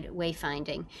provide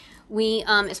wayfinding. We,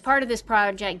 as part of this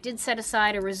project, did set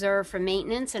aside a reserve for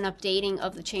maintenance and updating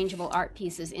of the changeable art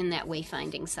pieces in that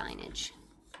wayfinding signage.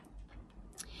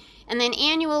 And then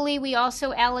annually, we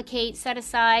also set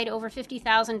aside over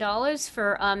 $50,000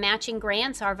 for matching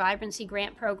grants, our vibrancy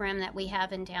grant program that we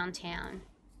have in downtown.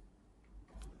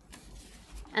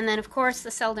 And then, of course,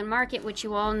 the Selden Market, which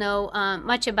you all know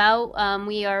much about.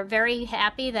 We are very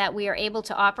happy that we are able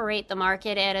to operate the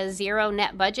market at a zero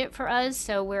net budget for us.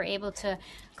 So we're able to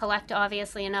collect,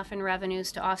 obviously, enough in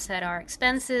revenues to offset our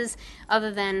expenses other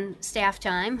than staff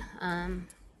time.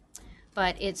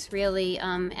 But it's really,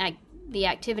 the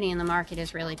activity in the market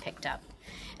has really picked up.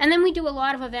 And then we do a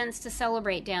lot of events to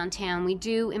celebrate downtown. We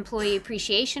do Employee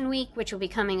Appreciation Week, which will be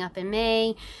coming up in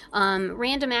May.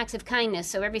 Random acts of kindness,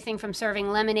 so everything from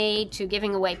serving lemonade to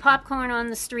giving away popcorn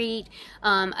on the street.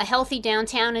 A healthy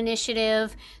downtown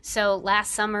initiative. So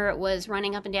last summer it was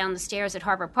running up and down the stairs at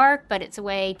Harbor Park, but it's a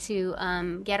way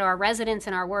to get our residents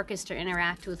and our workers to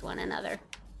interact with one another.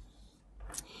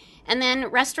 And then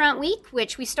Restaurant Week,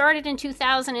 which we started in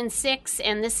 2006,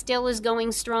 and this still is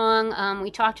going strong.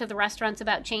 We talked to the restaurants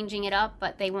about changing it up,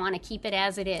 but they want to keep it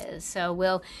as it is.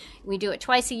 So we do it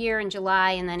twice a year in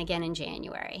July and then again in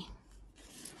January.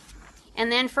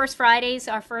 And then First Fridays,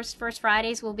 our first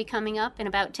Fridays will be coming up in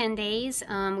about 10 days.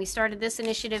 We started this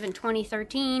initiative in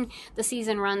 2013. The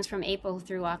season runs from April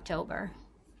through October.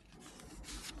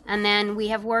 And then we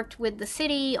have worked with the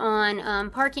city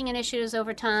on parking initiatives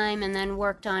over time, and then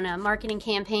worked on a marketing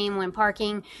campaign when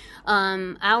parking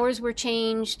hours were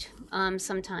changed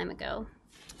some time ago.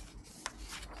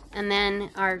 And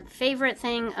then our favorite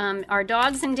thing, our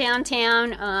dogs in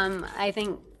downtown. I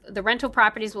think the rental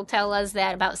properties will tell us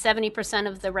that about 70%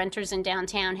 of the renters in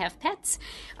downtown have pets.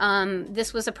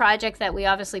 This was a project that we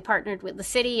obviously partnered with the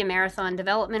city, a Marathon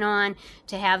Development on,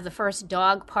 to have the first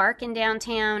dog park in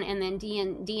downtown, and then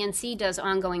DNC does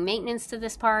ongoing maintenance to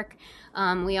this park.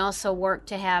 We also work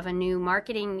to have a new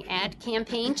marketing ad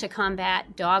campaign to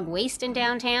combat dog waste in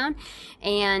downtown,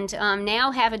 and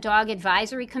now have a dog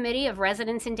advisory committee of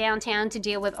residents in downtown to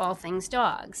deal with all things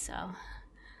dogs. So.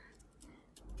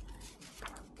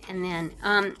 And then,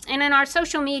 and in our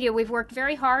social media, we've worked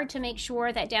very hard to make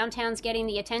sure that downtown's getting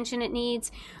the attention it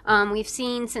needs. We've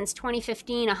seen since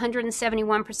 2015 a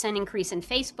 171% increase in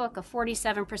Facebook, a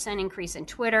 47% increase in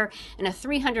Twitter, and a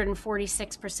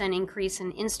 346% increase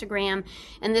in Instagram.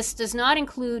 And this does not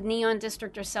include Neon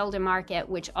District or Selden Market,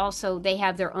 which also they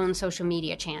have their own social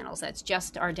media channels. That's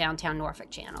just our downtown Norfolk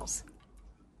channels.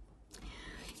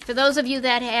 For those of you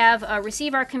that have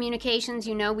received our communications,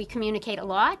 you know we communicate a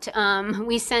lot.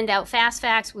 We send out fast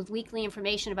facts with weekly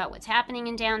information about what's happening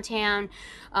in downtown.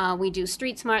 We do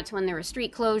street smarts when there are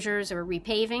street closures or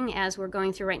repaving, as we're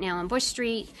going through right now on Bush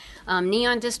Street.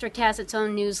 Neon District has its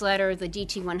own newsletter. The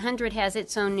DT100 has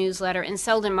its own newsletter, and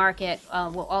Selden Market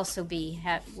will also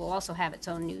have its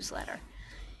own newsletter.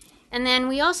 And then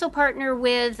we also partner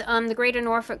with the Greater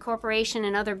Norfolk Corporation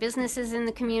and other businesses in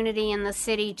the community and the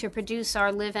city to produce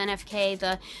our Live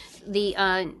NFK,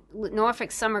 the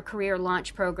Norfolk Summer Career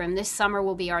Launch Program. This summer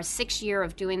will be our 6th year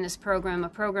of doing this program, a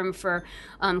program for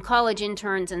college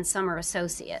interns and summer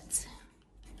associates.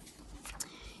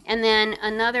 And then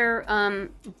another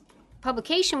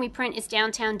publication we print is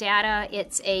Downtown Data.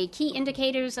 It's a key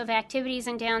indicators of activities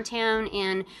in downtown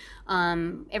and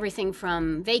everything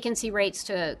from vacancy rates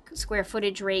to square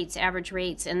footage rates, average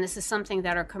rates, and this is something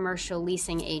that our commercial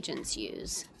leasing agents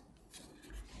use.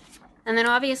 And then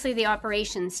obviously the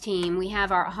operations team. We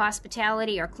have our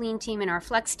hospitality, our clean team, and our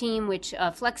flex team, which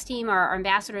flex team are our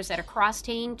ambassadors that are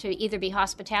cross-team to either be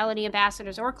hospitality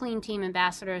ambassadors or clean team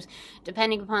ambassadors,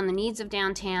 depending upon the needs of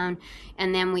downtown.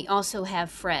 And then we also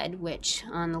have Fred, which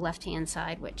on the left-hand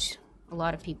side, which a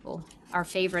lot of people, our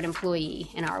favorite employee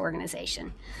in our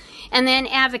organization. And then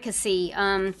advocacy.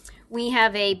 We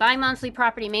have a bi-monthly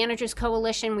property managers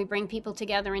coalition. We bring people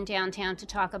together in downtown to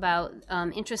talk about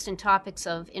interest in topics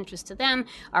of interest to them,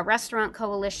 our restaurant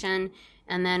coalition,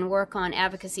 and then work on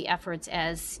advocacy efforts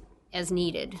as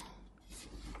needed.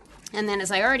 And then,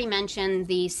 as I already mentioned,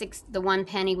 the 1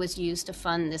 penny was used to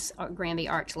fund this Granby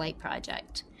Arch Light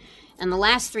project. And the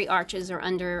last 3 arches are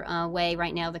underway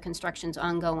right now. The construction's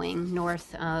ongoing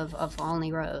north of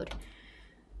Olney Road.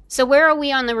 So where are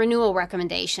we on the renewal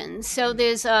recommendations? So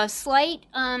there's a slight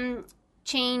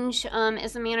change,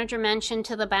 as the manager mentioned,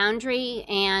 to the boundary,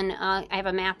 and I have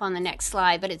a map on the next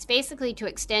slide, but it's basically to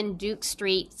extend Duke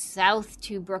Street south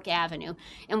to Brook Avenue.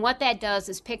 And what that does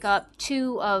is pick up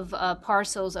 2 of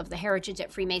parcels of the Heritage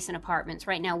at Freemason Apartments.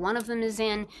 Right now, 1 of them is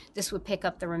in. This would pick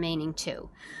up the remaining 2.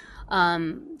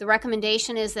 The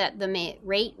recommendation is that the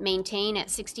rate maintain at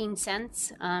 16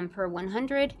 cents per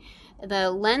 100.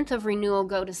 The length of renewal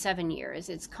go to 7 years.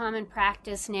 It's common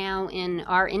practice now in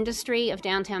our industry of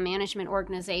downtown management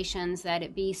organizations that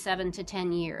it be 7 to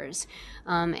 10 years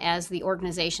as the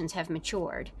organizations have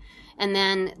matured. And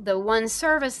then the one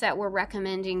service that we're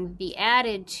recommending be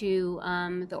added to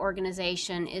the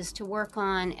organization is to work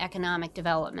on economic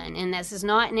development. And this is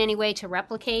not in any way to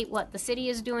replicate what the city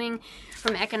is doing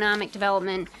from economic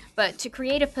development, but to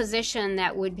create a position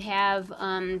that would have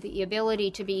the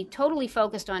ability to be totally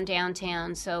focused on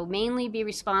downtown. So mainly be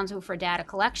responsible for data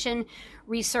collection,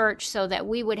 research, so that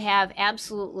we would have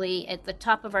absolutely at the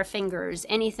top of our fingers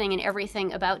anything and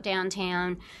everything about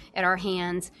downtown at our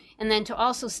hands. And then to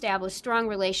also establish strong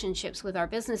relationships with our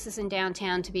businesses in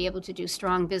downtown to be able to do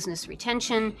strong business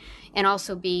retention and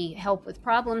also be help with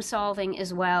problem solving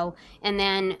as well. And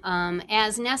then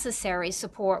as necessary,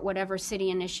 support whatever city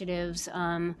initiatives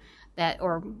that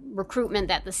or recruitment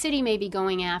that the city may be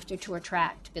going after to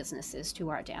attract businesses to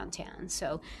our downtown.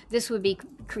 So this would be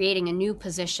creating a new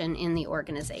position in the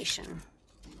organization.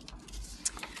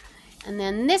 And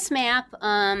then this map,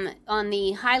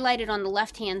 highlighted on the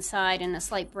left-hand side in a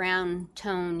slight brown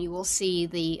tone, you will see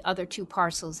the other 2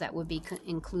 parcels that would be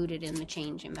included in the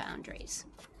change in boundaries.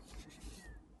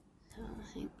 So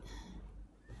I think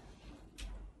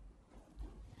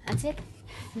that's it.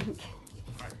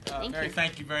 Thank Mary,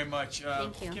 thank you very much.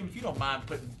 Thank you. Kim, if you don't mind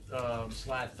putting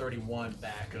slide 31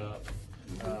 back up,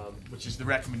 which is the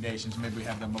recommendations. Maybe we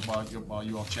have them while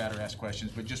you all chat or ask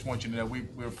questions. But just want you to know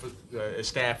we're as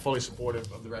staff fully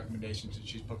supportive of the recommendations that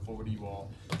she's put forward to you all.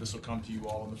 This will come to you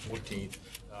all on the 14th.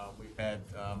 We've had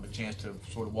a chance to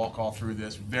sort of walk all through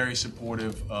this. Very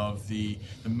supportive of the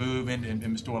move, and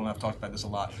Ms. Doyle and I have talked about this a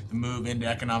lot, the move into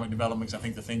economic developments. I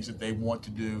think the things that they want to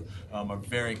do are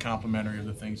very complimentary of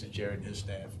the things that Jared and his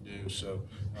staff do. So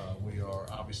we are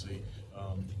obviously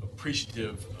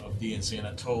appreciative of DNC, and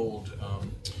I told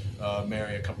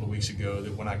Mary a couple of weeks ago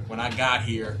that when I got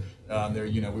here,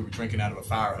 we were drinking out of a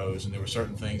fire hose, and there were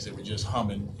certain things that were just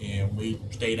humming, and we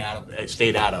stayed out of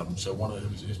them. So one of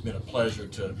them, it's been a pleasure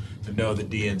to know that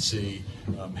DNC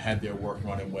had their work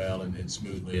running well and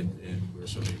smoothly, and we're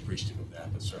certainly appreciative of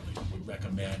that. But certainly we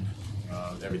recommend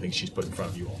everything she's put in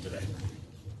front of you all today.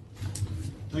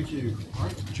 Thank you. All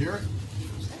right, Jared.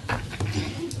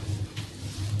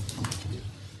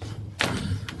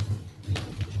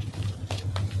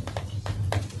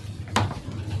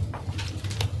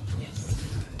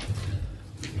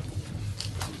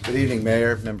 Good evening,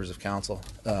 Mayor, members of council.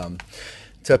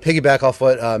 To piggyback off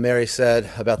what Mary said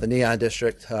about the Neon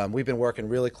District, we've been working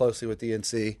really closely with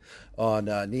DNC on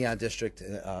Neon District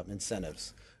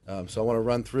incentives. So I want to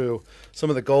run through some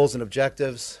of the goals and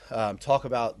objectives, talk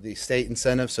about the state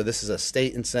incentive. So this is a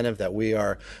state incentive that we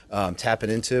are tapping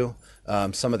into,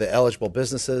 some of the eligible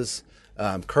businesses,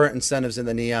 current incentives in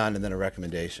the Neon, and then a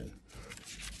recommendation.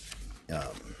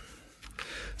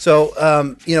 So,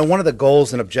 one of the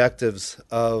goals and objectives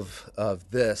of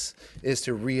this is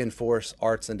to reinforce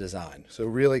arts and design. So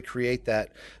really create that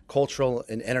cultural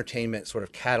and entertainment sort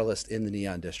of catalyst in the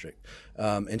Neon District.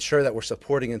 Ensure that we're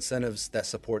supporting incentives that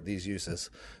support these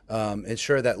uses.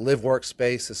 Ensure that live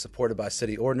workspace is supported by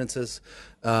city ordinances,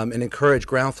 and encourage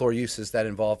ground floor uses that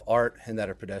involve art and that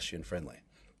are pedestrian friendly.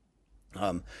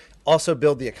 Also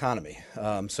build the economy.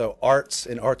 So arts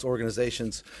and arts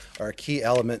organizations are a key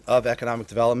element of economic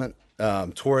development.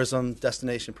 Tourism,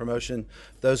 destination promotion,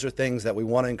 those are things that we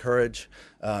want to encourage.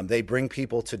 They bring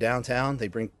people to downtown. They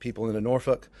bring people into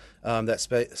Norfolk that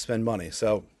spend money.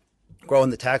 So growing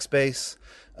the tax base,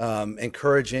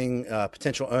 encouraging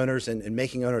potential owners and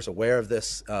making owners aware of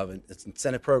this its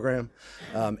incentive program,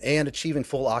 and achieving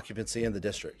full occupancy in the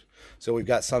district. So we've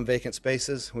got some vacant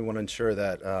spaces. We want to ensure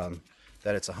that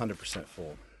that it's 100%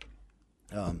 full.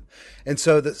 And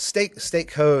so the state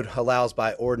code allows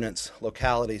by ordinance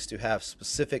localities to have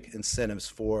specific incentives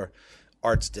for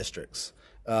arts districts.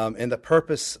 And the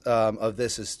purpose of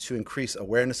this is to increase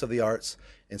awareness of the arts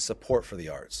and support for the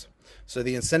arts. So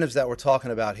the incentives that we're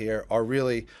talking about here are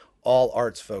really all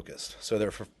arts focused. So they're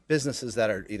for businesses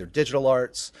that are either digital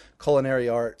arts, culinary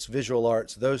arts, visual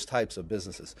arts, those types of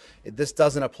businesses. This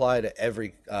doesn't apply to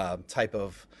every type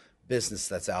of business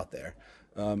that's out there.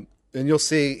 And you'll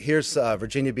see here's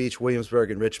Virginia Beach,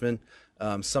 Williamsburg, and Richmond,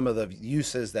 some of the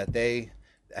uses that they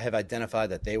have identified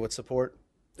that they would support.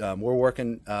 We're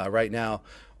working right now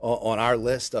on our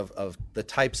list of the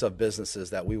types of businesses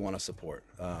that we want to support.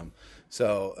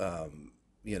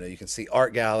 You can see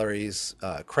art galleries,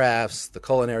 crafts, the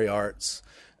culinary arts,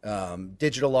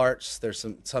 digital arts. There's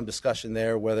some discussion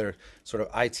there whether sort of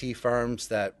IT firms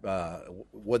that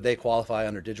would they qualify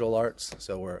under digital arts.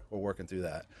 So we're working through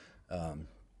that.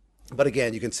 But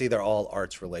again, you can see they're all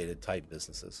arts-related type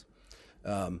businesses.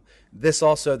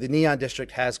 The Neon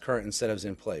District has current incentives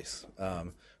in place.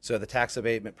 So the tax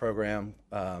abatement program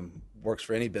works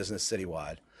for any business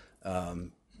citywide.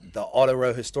 The Auto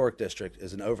Row Historic District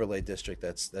is an overlay district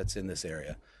that's in this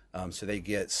area. So they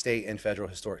get state and federal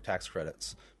historic tax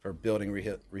credits for building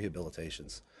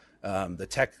rehabilitations. The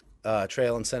tech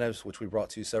trail incentives, which we brought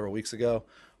to you several weeks ago,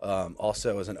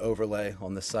 also as an overlay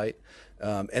on the site.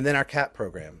 And then our CAP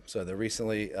program. So the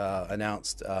recently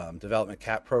announced development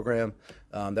CAP program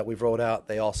that we've rolled out,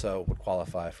 they also would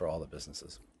qualify for all the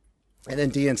businesses. And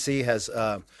then DNC has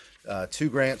 2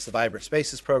 grants, the Vibrant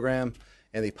Spaces program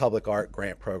and the Public Art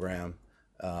Grant program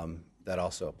that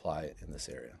also apply in this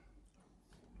area.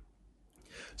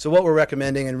 So what we're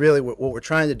recommending, and really what we're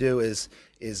trying to do is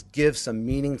give some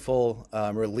meaningful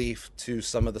relief to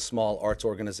some of the small arts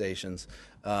organizations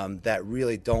that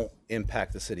really don't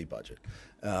impact the city budget.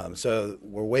 So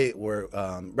we're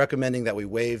recommending that we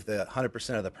waive the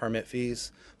 100% of the permit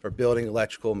fees for building,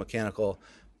 electrical, mechanical,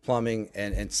 plumbing,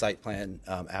 and site plan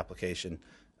application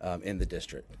in the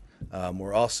district.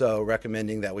 We're also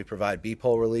recommending that we provide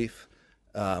B-pole relief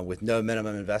with no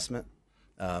minimum investment.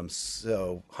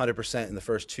 So 100% in the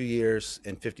first 2 years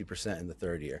and 50% in the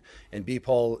third year. And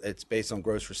B-pole, it's based on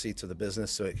gross receipts of the business,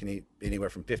 so it can eat anywhere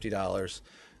from $50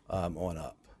 on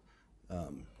up.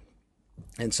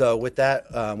 And so with that,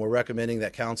 we're recommending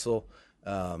that council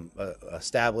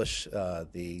establish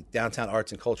the Downtown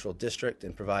Arts and Cultural District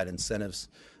and provide incentives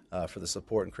for the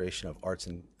support and creation of arts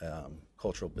and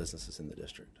cultural businesses in the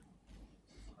district.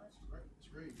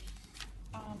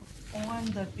 On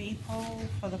the B-pole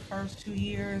for the first 2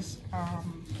 years,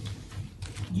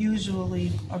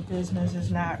 usually a business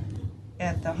is not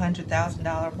at the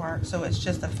 $100,000 mark, so it's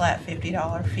just a flat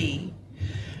 $50 fee.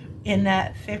 In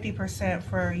that 50%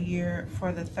 for a year,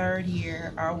 for the third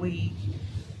year, are we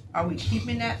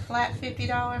keeping that flat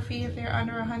 $50 fee if they're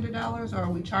under $100, or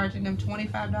are we charging them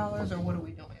 $25, or what are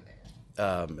we doing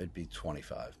there? It'd be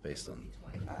 25 based on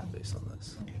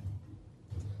this.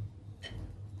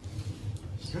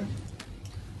 Okay.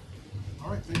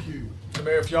 All right, thank you. So,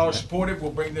 Mayor, if y'all are supportive,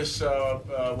 we'll bring this,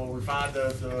 we'll refine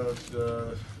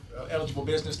the eligible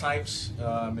business types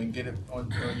and get it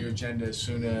on your agenda as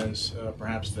soon as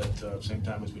perhaps that same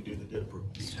time as we do the bid approval.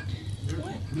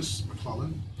 Ms.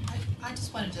 McClellan. I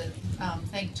just wanted to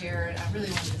thank Jared. I really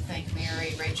wanted to thank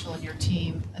Mary, Rachel, and your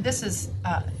team. This is,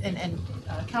 and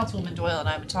Councilwoman Doyle and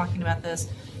I have been talking about this.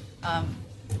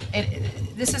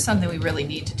 This is something we really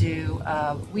need to do.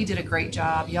 We did a great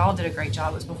job. Y'all did a great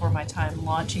job. It was before my time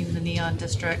launching the Neon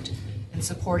District and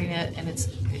supporting it. And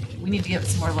we need to give it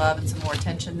some more love and some more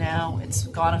attention now. It's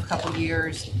gone a couple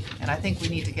years, and I think we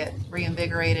need to get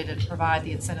reinvigorated and provide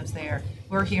the incentives there.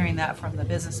 We're hearing that from the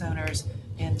business owners,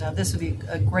 and this would be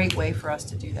a great way for us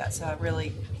to do that. So I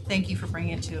really thank you for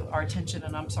bringing it to our attention,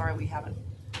 and I'm sorry we haven't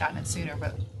gotten it sooner,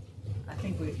 but I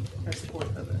think we are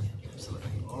supportive of it.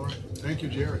 All right, thank you,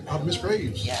 Jared. Ms.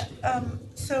 Graves? Yeah,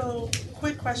 so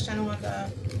quick question on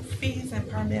the fees and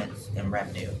permits and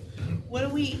revenue. What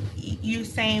are you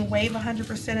saying waive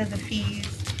 100% of the fees?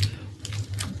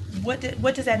 What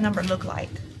does that number look like?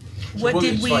 What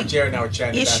did we Jared and I were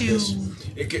chatting about issue? this.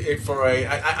 I'm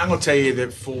going to tell you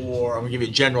that I'm going to give you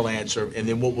a general answer, and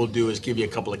then what we'll do is give you a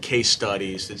couple of case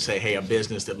studies that say, hey, a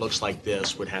business that looks like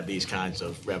this would have these kinds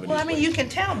of revenues. Well, I mean, you can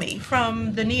tell me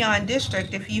from the Neon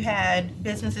District, if you had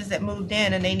businesses that moved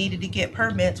in and they needed to get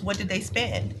permits, what did they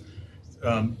spend?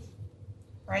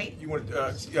 Right? You want?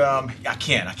 I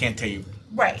can't tell you.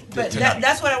 Right, but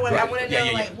that's what I want. Right. I want to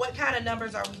know, like, what kind of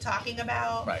numbers are we talking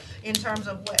about in terms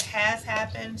of what has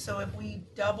happened? So if we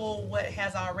double what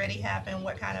has already happened,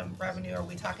 what kind of revenue are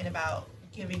we talking about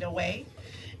giving away?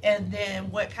 And then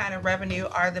what kind of revenue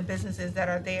are the businesses that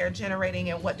are there generating,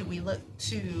 and what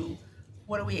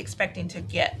are we expecting to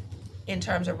get in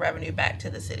terms of revenue back to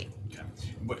the city?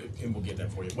 And we'll get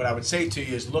that for you. What I would say to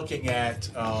you is looking at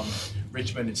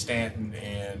Richmond and Stanton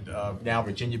and now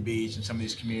Virginia Beach and some of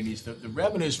these communities, the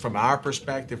revenues from our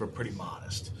perspective are pretty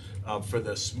modest. For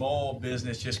the small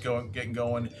business just getting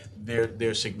going,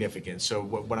 they're significant. So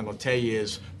what I'm going to tell you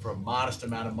is for a modest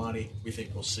amount of money, we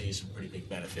think we'll see some pretty big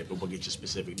benefit, but we'll get you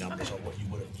specific numbers on what you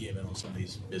would have given on some of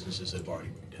these businesses that have already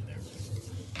moved in there.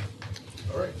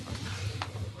 All right,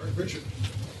 Richard.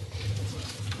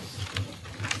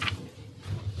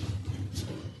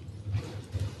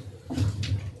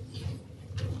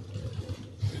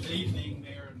 Good evening,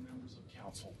 Mayor and members of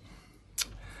council.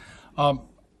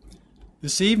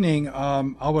 This evening,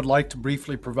 I would like to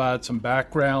briefly provide some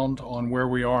background on where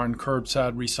we are in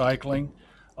curbside recycling,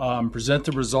 present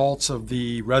the results of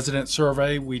the resident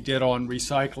survey we did on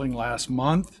recycling last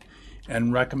month,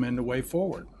 and recommend a way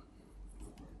forward.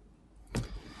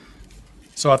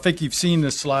 So I think you've seen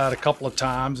this slide a couple of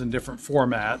times in different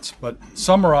formats, but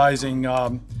summarizing,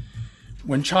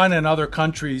 when China and other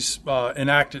countries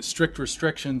enacted strict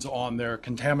restrictions on their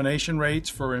contamination rates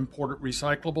for imported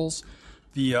recyclables,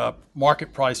 the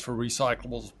market price for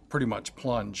recyclables pretty much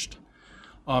plunged.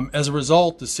 As a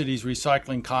result, the city's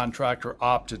recycling contractor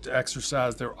opted to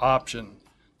exercise their option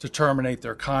to terminate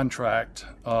their contract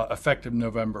effective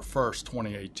November 1st,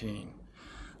 2018.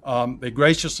 They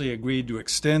graciously agreed to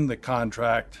extend the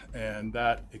contract, and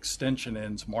that extension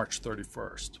ends March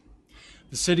 31st.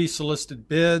 The city solicited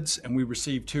bids, and we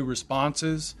received 2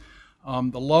 responses.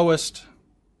 The lowest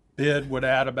bid would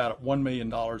add about $1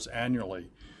 million annually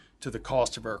to the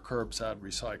cost of our curbside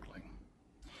recycling.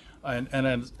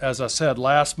 And as I said,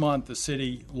 last month the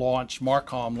city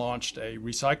Marcom launched a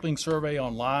recycling survey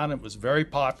online. It was very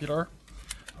popular.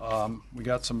 We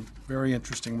got some very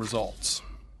interesting results.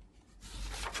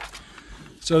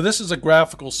 So this is a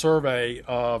graphical survey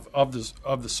of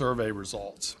the survey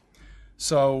results.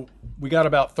 So we got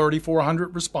about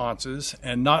 3,400 responses,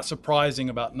 and not surprising,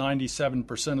 about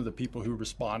 97% of the people who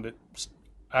responded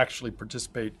actually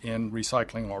participate in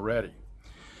recycling already.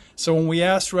 So when we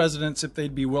asked residents if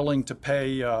they'd be willing to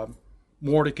pay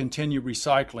more to continue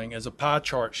recycling, as a pie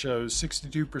chart shows,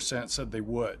 62% said they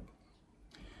would.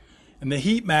 And the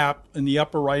heat map in the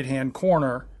upper right-hand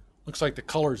corner looks like the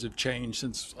colors have changed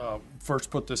since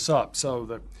first put this up.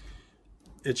 So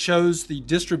it shows the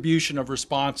distribution of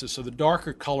responses. So the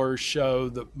darker colors show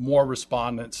the more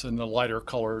respondents, and the lighter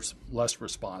colors less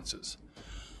responses.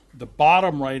 The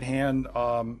bottom right-hand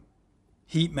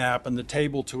heat map and the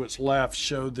table to its left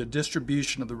show the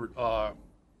distribution of the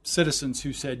citizens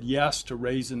who said yes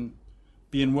to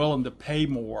being willing to pay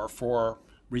more for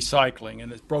recycling,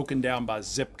 and it's broken down by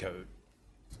zip code.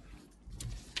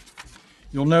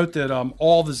 You'll note that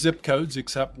all the zip codes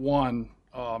except one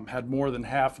had more than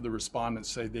half of the respondents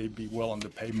say they'd be willing to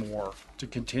pay more to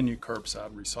continue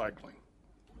curbside recycling.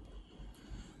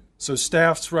 So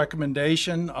staff's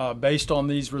recommendation, based on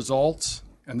these results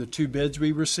and the 2 bids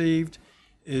we received,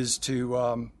 is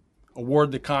to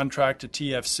award the contract to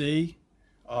TFC.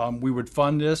 We would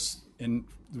fund this in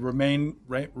the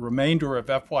remainder of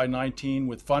FY19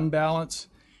 with fund balance,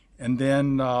 and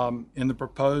then in the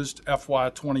proposed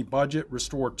FY20 budget,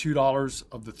 restore $2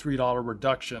 of the $3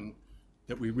 reduction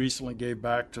that we recently gave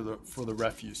back for the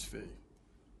refuse fee.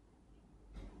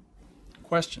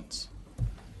 Questions?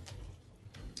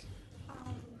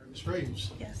 Ms.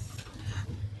 Graves. Yes.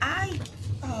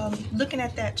 Looking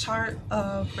at that chart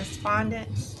of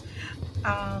respondents,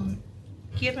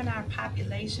 given our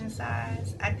population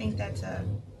size, I think that's a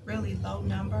really low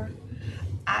number.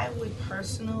 I would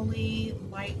personally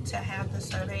like to have the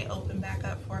survey open back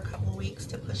up for a couple of weeks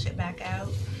to push it back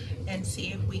out and see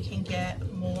if we can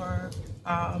get more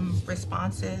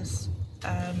responses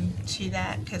to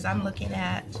that, because I'm looking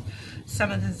at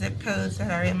some of the zip codes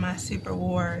that are in my super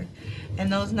ward,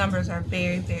 and those numbers are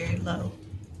very, very low.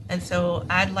 And so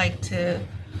I'd like to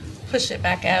push it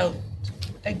back out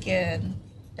again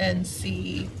and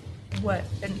see what,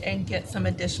 and get some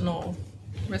additional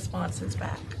responses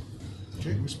back.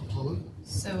 Okay, Ms. McClellan?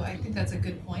 So I think that's a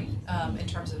good point in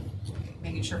terms of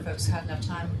making sure folks had enough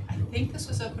time. I think this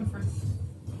was open for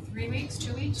 3 weeks,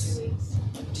 2 weeks? 2 weeks.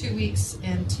 2 weeks,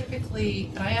 and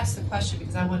typically, and I asked the question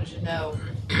because I wanted to know,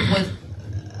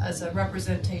 as a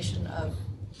representation of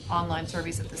online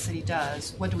surveys that the city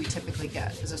does, what do we typically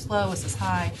get? Is this low, is this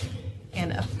high?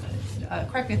 And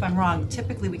correct me if I'm wrong,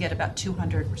 typically we get about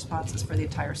 200 responses for the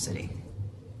entire city.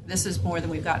 This is more than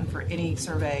we've gotten for any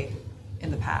survey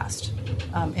in the past.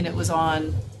 And it was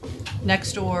on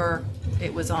Nextdoor,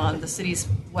 it was on the city's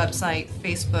website,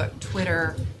 Facebook,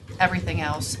 Twitter, everything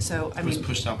else. So I mean, it was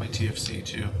pushed out by TFC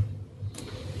too.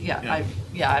 Yeah.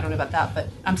 I don't know about that, but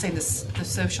I'm saying the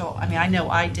social. I mean, I know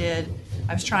I did.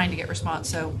 I was trying to get response,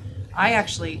 so I'm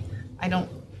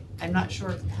not sure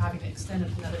if having it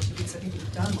extended another 2 weeks. I think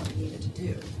we've done what we needed to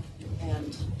do,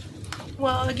 and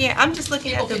well, again, I'm just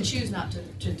looking people at the. can choose not to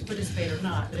participate or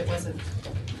not, but it wasn't.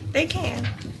 They can.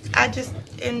 I just,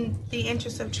 in the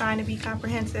interest of trying to be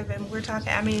comprehensive, and we're talking,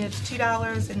 I mean, it's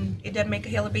 $2 and it doesn't make a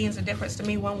hill of beans of difference to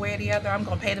me one way or the other. I'm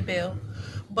going to pay the bill.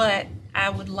 But I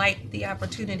would like the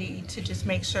opportunity to just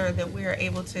make sure that we're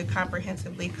able to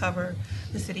comprehensively cover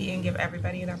the city and give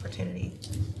everybody an opportunity.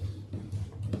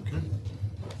 Okay.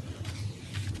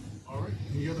 All right.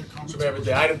 Any other comments? So, Mayor,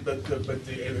 the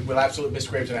item, well, absolutely, Ms.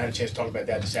 Graves and I had a chance to talk about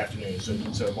that this afternoon.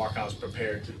 So Mark Collins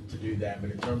prepared to do that.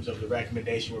 But in terms of the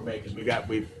recommendation we're making, we've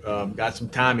got some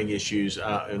timing issues.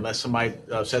 Unless somebody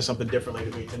says something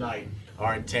differently to me tonight,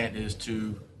 our intent is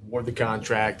to award the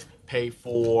contract, pay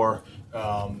for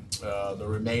the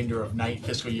remainder of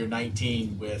fiscal year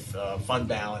 19 with fund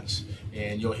balance,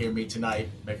 and you'll hear me tonight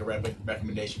make a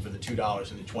recommendation for the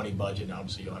 $2 in the 20 budget. And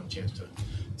obviously, you'll have a chance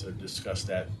to discuss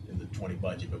that in the 20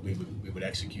 budget, but we would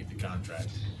execute the contract.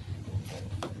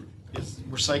 Is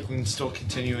recycling still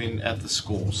continuing at the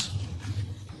schools?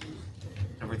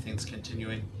 Everything's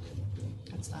continuing?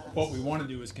 What we want to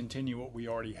do is continue what we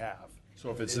already have.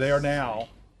 So if it's there now,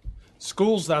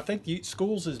 schools, I think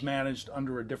schools is managed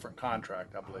under a different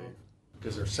contract, I believe,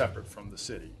 because they're separate from the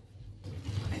city.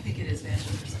 I think it is managed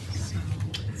under something.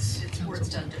 It's where it's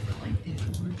done differently.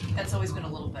 That's always been a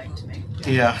little vague to me.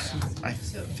 Yeah, I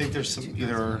think there's some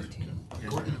either.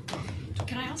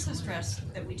 Can I also stress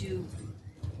that we do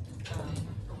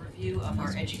a review of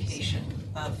our education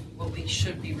of what we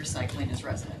should be recycling as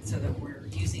residents, so that we're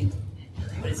using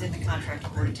what is in the contract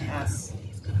according to us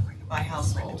by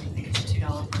household. I think it's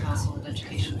 $2 per household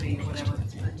education fee or whatever.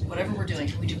 Whatever we're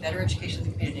doing, we do better education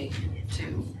in the community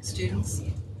to students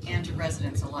and to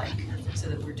residents alike, so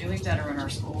that we're doing better in our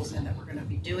schools and that we're going to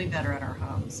be doing better in our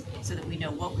homes, so that we know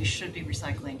what we should be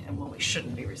recycling and what we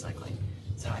shouldn't be recycling.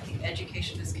 So I think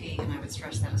education is key, and I would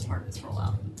stress that as part of this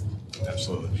rollout.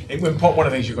 Absolutely. And one of the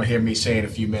things you're going to hear me say in a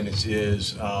few minutes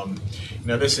is,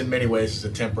 this in many ways is a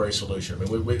temporary solution. I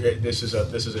mean, this is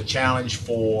a challenge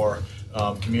for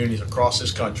communities across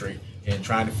this country in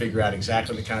trying to figure out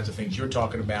exactly the kinds of things you're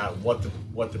talking about, what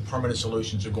the permanent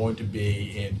solutions are going to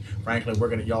be. And frankly,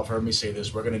 y'all have heard me say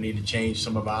this, we're going to need to change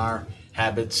some of our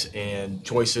habits and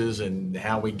choices and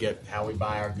how we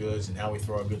buy our goods and how we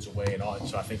throw our goods away and all. And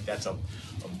so I think that's a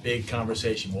big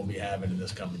conversation we'll be having in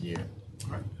this coming year.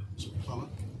 All right.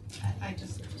 I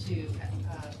just to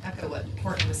echo what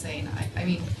Courtney was saying. I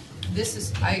mean,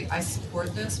 I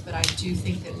support this, but I do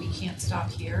think that we can't stop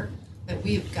here. That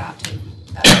we have got to,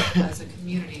 as a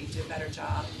community, do a better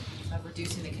job of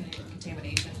reducing the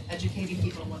contamination, educating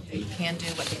people on what they can do,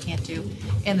 what they can't do.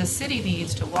 And the city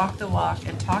needs to walk the walk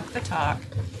and talk the talk,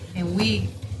 and we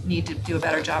need to do a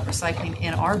better job recycling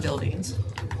in our buildings,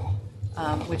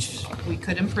 which we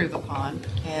could improve upon,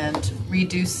 and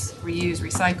reduce, reuse,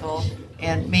 recycle,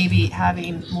 and maybe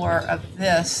having more of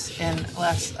this and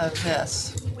less of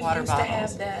this. Water bottles. We used to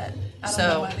have that. I don't know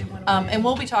So, why they went away. and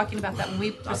we'll be talking about that when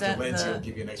we present Dr. Lindsay will the.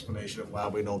 give you an explanation of why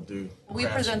we don't do. We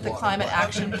crafts present and the water climate bottles.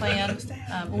 action plan.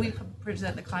 When we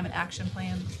present the climate action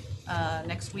plan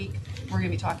next week, we're going to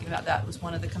be talking about that as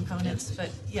one of the components. But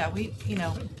yeah,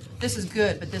 this is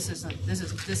good, but this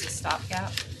is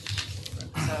stopgap.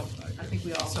 So I think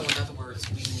we all. So in other words,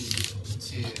 we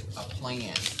need a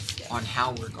plan on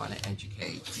how we're going to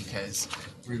educate, because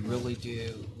we really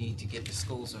do need to get the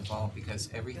schools involved, because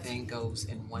everything goes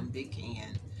in one big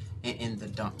can and in the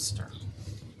dumpster.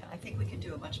 Yeah, I think we can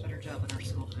do a much better job in our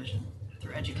school division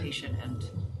through education and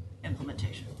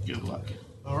implementation. Good luck.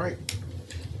 All right.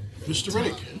 Mr.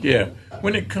 Riddick. Yeah,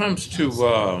 when it comes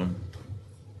to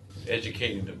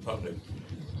educating the public,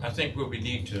 I think what we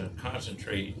need to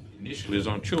concentrate initially is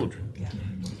on children. Yeah.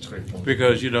 That's a great point.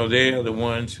 Because, they are the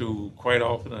ones who quite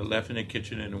often are left in the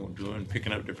kitchen and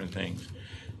picking up different things.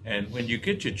 And when you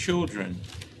get your children,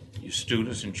 your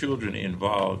students and children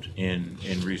involved in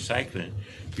recycling,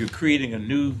 you're creating a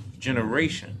new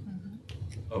generation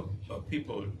of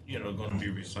people, going to be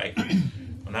recycling.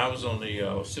 When I was on the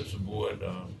SIPSA board,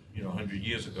 100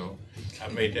 years ago, I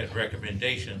made that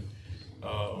recommendation.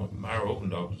 Myra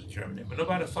Obendorf was the chairman, but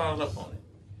nobody followed up on it.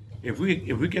 If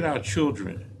we get our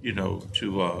children,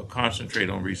 to concentrate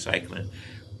on recycling,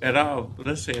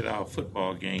 let's say at our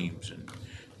football games, and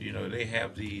they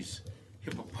have these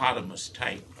hippopotamus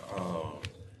type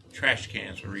trash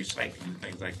cans for recycling and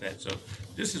things like that. So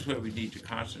this is where we need to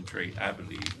concentrate, I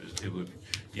believe, it would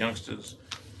youngsters,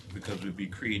 because we'd be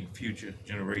creating future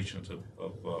generations of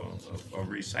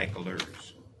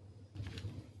recyclers.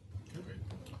 Okay.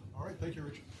 All right, thank you,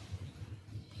 Richard.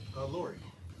 Lori.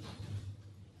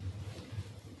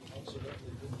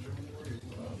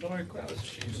 Lori Krause,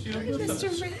 she's still with us.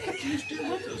 She's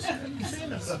still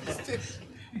with us.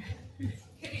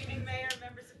 Good evening, Mayor,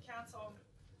 members of council.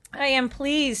 I am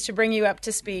pleased to bring you up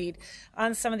to speed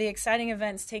on some of the exciting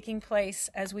events taking place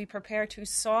as we prepare to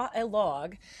saw a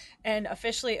log and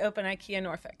officially open IKEA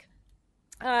Norfolk.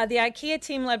 The IKEA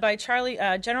team led by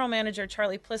General Manager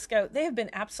Charlie Plisco, they have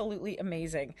been absolutely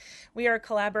amazing. We are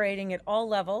collaborating at all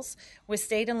levels with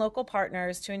state and local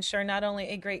partners to ensure not only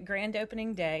a great grand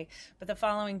opening day, but the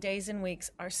following days and weeks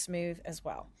are smooth as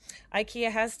well. IKEA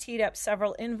has teed up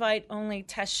several invite-only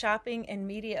test shopping and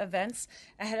media events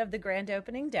ahead of the grand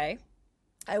opening day.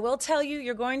 I will tell you,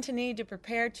 you're going to need to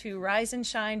prepare to rise and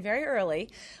shine very early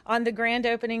on the grand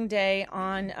opening day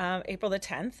on April the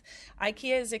 10th.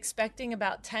 IKEA is expecting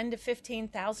about 10 to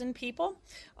 15,000 people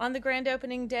on the grand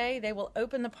opening day. They will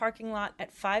open the parking lot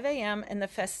at 5 a.m. and the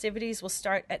festivities will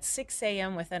start at 6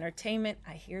 a.m. with entertainment.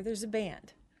 I hear there's a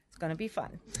band. It's going to be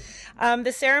fun.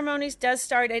 The ceremonies does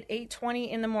start at 8:20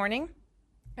 in the morning.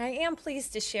 I am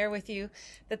pleased to share with you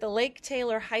that the Lake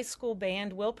Taylor High School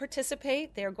Band will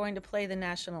participate. They are going to play the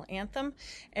national anthem,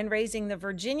 and raising the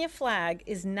Virginia flag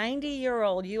is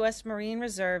 90-year-old U.S. Marine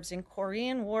Reserves and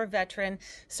Korean War veteran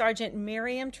Sergeant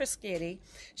Miriam Trischetti.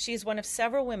 She's one of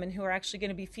several women who are actually going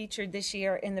to be featured this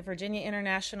year in the Virginia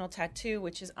International Tattoo,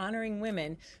 which is honoring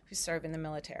women who serve in the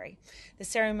military. The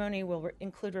ceremony will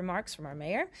include remarks from our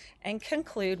mayor and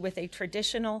conclude with a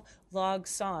traditional log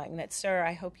sawing that, sir,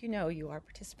 I hope you know you are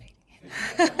participating in.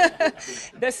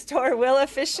 The store will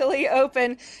officially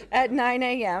open at 9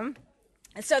 a.m.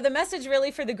 So the message really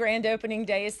for the grand opening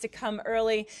day is to come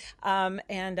early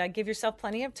and give yourself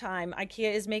plenty of time.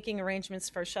 IKEA is making arrangements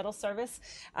for shuttle service.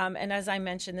 And as I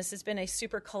mentioned, this has been a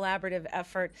super collaborative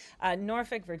effort.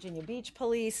 Norfolk, Virginia Beach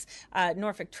Police,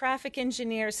 Norfolk traffic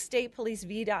engineers, state police,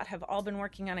 VDOT have all been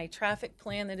working on a traffic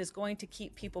plan that is going to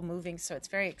keep people moving. So it's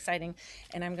very exciting.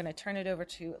 And I'm going to turn it over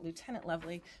to Lieutenant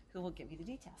Lovely, who will give you the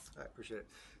details. I appreciate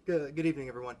it. Good evening,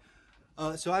 everyone.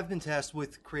 So I've been tasked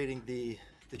with creating the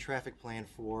traffic plan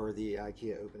for the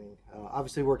IKEA opening.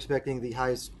 Obviously, we're expecting the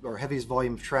highest or heaviest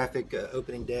volume of traffic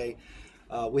opening day.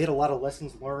 We had a lot of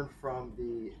lessons learned from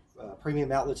the premium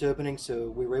outlets opening, so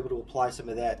we were able to apply some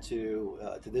of that to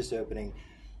this opening.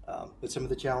 But some of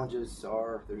the challenges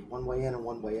are there's one way in and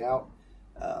one way out.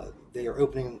 They are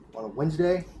opening on a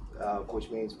Wednesday, which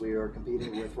means we are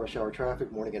competing with rush hour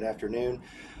traffic morning and afternoon.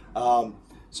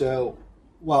 So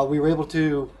while we were able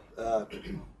to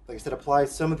like I said, apply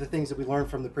some of the things that we learned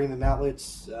from the premium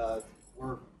outlets.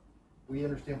 We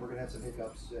understand we're going to have some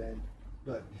hiccups,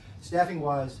 but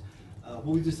staffing-wise, what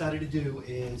we've decided to do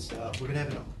is we're going to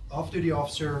have an off-duty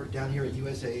officer down here at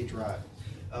USAA Drive.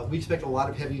 We expect a lot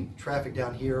of heavy traffic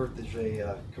down here. There's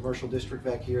a commercial district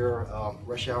back here.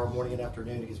 Rush hour morning and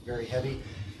afternoon, it gets very heavy.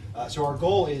 So our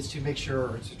goal is to make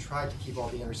sure, to try to keep all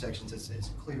the intersections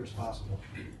as clear as possible.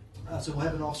 So we'll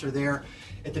have an officer there.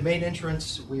 At the main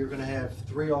entrance, we are going to have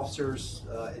 3 officers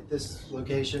at this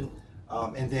location.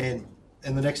 And then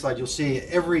in the next slide, you'll see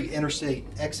every interstate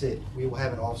exit, we will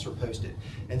have an officer posted.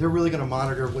 And they're really going to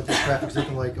monitor what the traffic's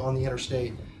looking like on the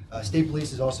interstate. State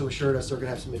Police has also assured us they're going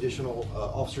to have some additional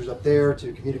officers up there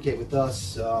to communicate with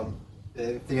us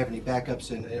if they have any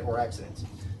backups or accidents.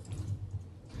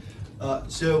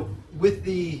 So with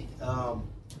the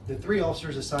 3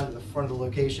 officers assigned to the front of the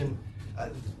location,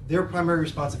 their primary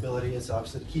responsibility is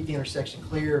obviously to keep the intersection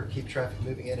clear, keep traffic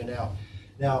moving in and out.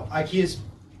 Now, IKEA's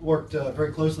worked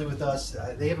very closely with us.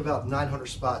 They have about 900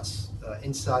 spots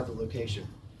inside the location.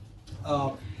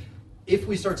 If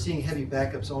we start seeing heavy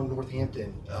backups on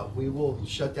Northampton, we will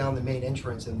shut down the main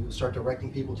entrance and we'll start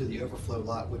directing people to the overflow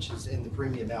lot, which is in the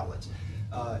premium outlets.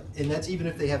 And that's even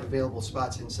if they have available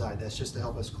spots inside. That's just to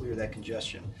help us clear that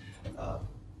congestion.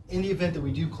 In the event that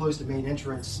we do close the main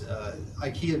entrance,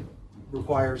 IKEA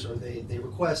requires, or they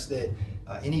request that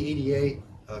any ADA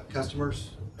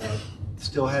customers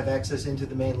still have access into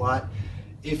the main lot.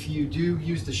 If you do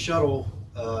use the shuttle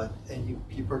and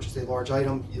you purchase a large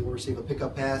item, you will receive a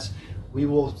pickup pass. We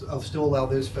will still allow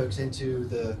those folks into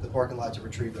the parking lot to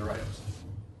retrieve their items.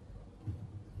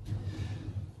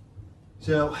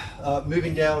 So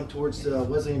moving down towards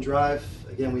Wesleyan Drive,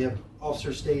 again, we have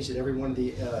officers staged at every one of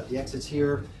the exits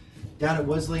here. Down at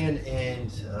Wesleyan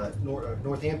and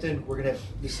Northampton, we're going to have,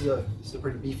 this is a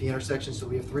pretty beefy intersection, so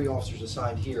we have 3 officers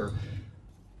assigned here.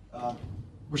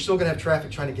 We're still going to have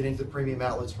traffic trying to get into the premium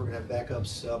outlets. We're going to have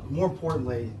backups. But more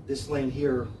importantly, this lane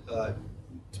here,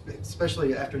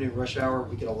 especially afternoon rush hour,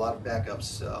 we get a lot of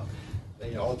backups.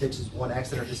 All it takes is one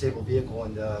accident or disabled vehicle,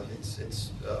 and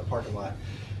it's a parking lot.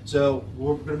 So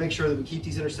we're going to make sure that we keep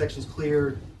these intersections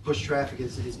clear, push traffic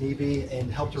as need be,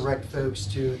 and help direct folks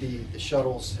to the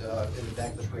shuttles in the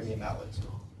back of the premium outlets.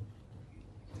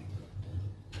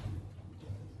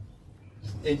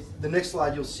 In the next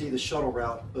slide, you'll see the shuttle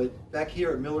route, but back here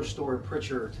at Miller Store and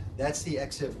Pritchard, that's the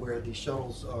exit where the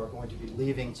shuttles are going to be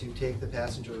leaving to take the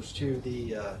passengers to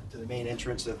the main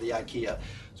entrance of the IKEA.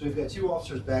 So we've got 2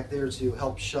 officers back there to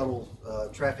help shuttle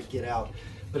traffic get out.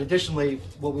 But additionally,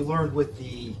 what we learned with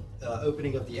the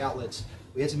opening of the outlets,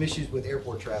 we had some issues with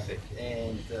airport traffic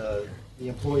and the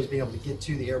employees being able to get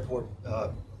to the airport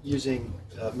using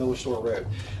Miller Store Road.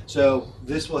 So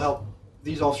this will help.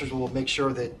 These officers will make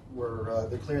sure that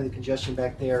they're clearing the congestion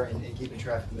back there and keeping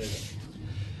traffic moving.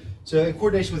 So in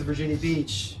coordination with Virginia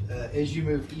Beach, as you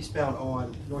move eastbound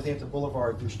on Northampton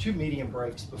Boulevard, there's 2 medium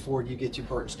breaks before you get to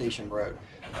Burton Station Road.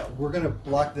 We're going to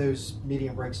block those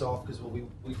medium breaks off because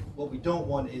what we don't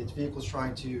want is vehicles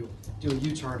trying to do a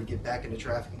U-turn to get back into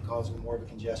traffic and causing more of a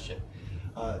congestion.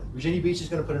 Virginia Beach is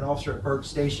going to put an officer at Burton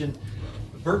Station.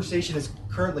 Burton Station is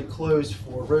currently closed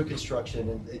for road construction,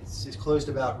 and it's closed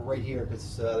about right here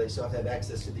because they still have to have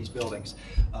access to these buildings.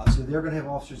 So they're going to have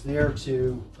officers there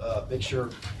to make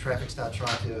sure traffic's not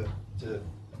trying to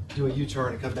do a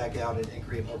U-turn and come back out and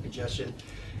create more congestion.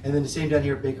 And then the same down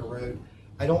here at Baker Road.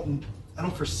 I don't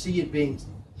foresee it being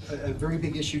a very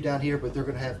big issue down here, but they're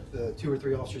going to have 2 or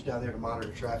 3 officers down there to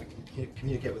monitor traffic and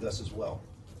communicate with us as well.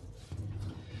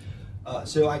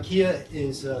 So IKEA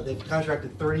is, they've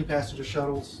contracted 30 passenger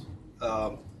shuttles,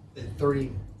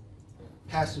 30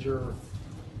 passenger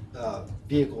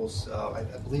vehicles. I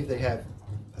believe they have,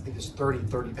 I think there's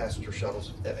 30 passenger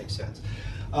shuttles, if that makes sense.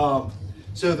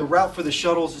 So the route for the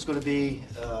shuttles is going to be,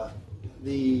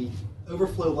 the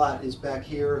overflow lot is back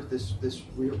here, this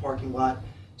rear parking lot.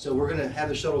 So we're going to have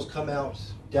the shuttles come out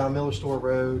down Miller Store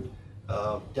Road,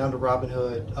 down to Robin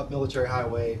Hood, up Military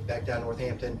Highway, back down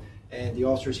Northampton. And the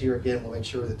officers here again will make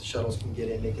sure that the shuttles can get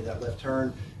in, making that left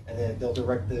turn, and then they'll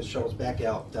direct the shuttles back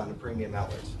out down to premium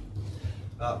outlets.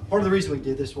 Part of the reason we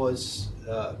did this was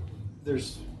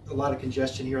there's a lot of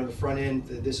congestion here on the front end.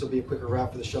 This will be a quicker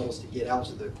route for the shuttles to get out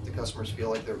so that the customers feel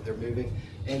like they're moving,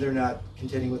 and they're not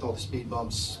contending with all the speed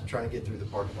bumps trying to get through the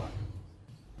parking lot.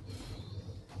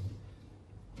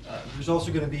 There's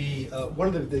also going to be,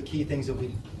 one of the key things that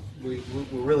we're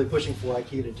really pushing for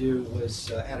IKEA to do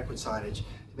was adequate signage.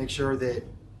 Make sure that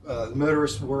the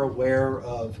motorists were aware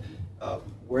of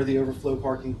where the overflow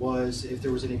parking was, if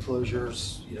there was any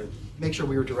closures, make sure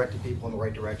we were directing people in the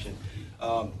right direction.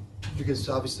 Because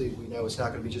obviously we know it's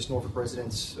not going to be just Norfolk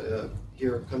residents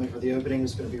here coming for the opening,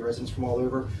 it's going to be residents from all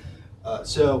over.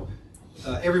 So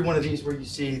every one of these where you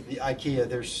see the IKEA,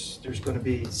 there's going to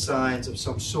be signs of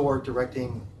some sort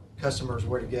directing customers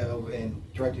where to go and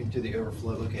directing them to the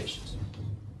overflow locations.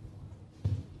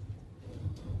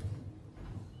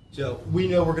 So we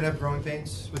know we're going to have growing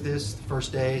pains with this. The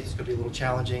first day it's going to be a little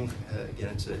challenging.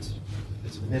 Again, it's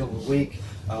the middle of the week,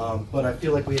 but I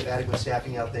feel like we have adequate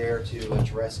staffing out there to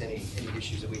address any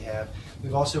issues that we have.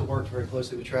 We've also worked very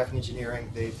closely with traffic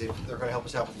engineering. They're going to help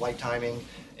us out with light timing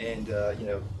and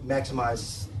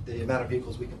maximize the amount of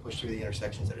vehicles we can push through the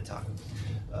intersections at a time.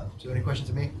 So any questions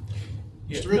of me?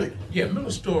 Yeah, really? Yeah,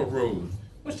 Miller Store Road.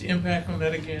 What's the impact on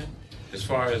that again? As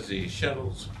far as the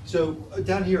shuttles? So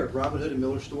down here at Robin Hood and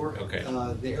Miller Store, okay.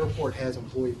 The airport has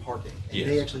employee parking, and yes.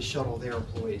 They actually shuttle their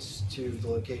employees to the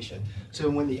location. So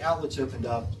when the outlets opened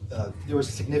up, there was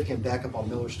a significant backup on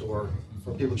Miller Store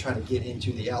for people trying to get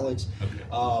into the outlets.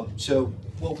 Okay. So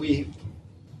what we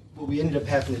ended up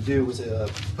having to do was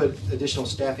put additional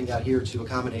staffing out here to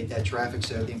accommodate that traffic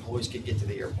so the employees could get to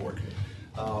the airport.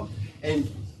 And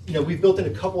we've built in a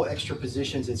couple extra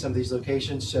positions in some of these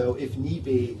locations, so if need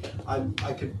be,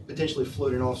 I could potentially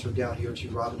float an officer down here to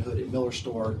Robin Hood at Miller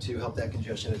Store to help that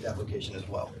congestion at that location as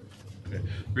well. Okay.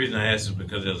 The reason I ask is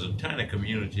because there's a tiny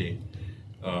community,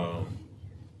 I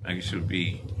guess it would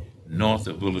be north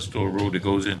of Miller Store Road that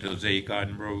goes into Azalea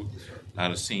Garden Road. A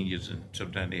lot of seniors, and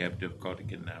sometimes they have difficulty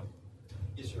getting out.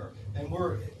 Yes, sir. And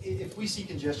if we see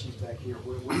congestions back here,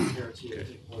 we're prepared to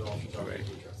deploy officers to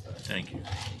address that. Thank you.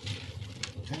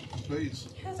 Okay, please.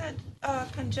 Has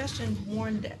that congestion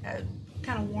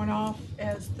kind of worn off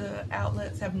as the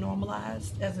outlets have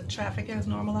normalized, as the traffic has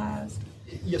normalized?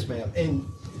 Yes, ma'am. And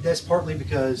that's partly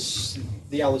because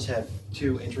the outlets have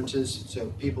two entrances, so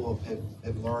people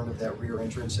have learned of that rear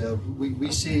entrance. So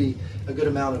we see a good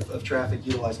amount of traffic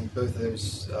utilizing both of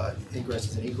those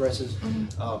ingresses and egresses.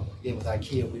 Again, with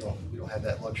IKEA, we don't have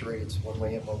that luxury. It's one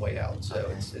way in, one way out. So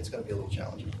it's going to be a little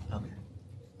challenging.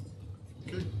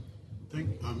 Okay.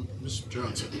 Ms.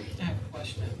 Johnson. I have a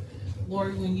question.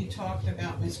 Lori, when you talked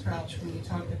about, Ms. Crouch, when you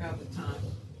talked about the time,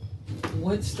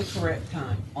 what's the correct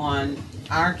time? On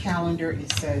our calendar, it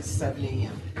says 7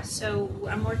 a.m. So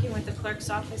I'm working with the clerk's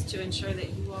office to ensure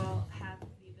that you all have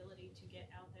the ability to get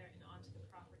out there and onto the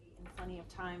property in plenty of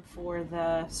time for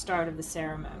the start of the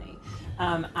ceremony.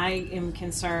 I am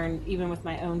concerned, even with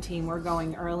my own team, we're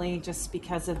going early just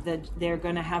because of they're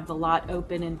going to have the lot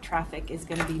open and traffic is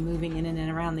going to be moving in and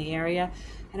around the area.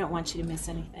 I don't want you to miss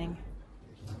anything.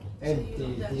 And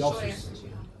the officers.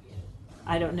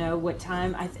 I don't know what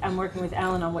time. I'm working with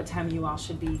Alan on what time you all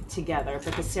should be together,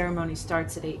 but the ceremony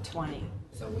starts at 8:20.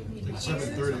 So we need At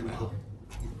 7:30,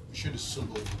 we should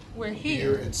assemble We're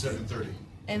here at 7:30.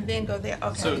 And then go there.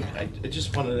 Okay. So I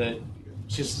just wanted to,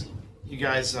 just you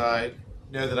guys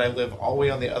know that I live all the way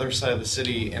on the other side of the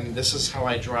city, and this is how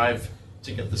I drive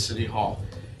to get to City Hall.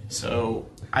 So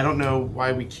I don't know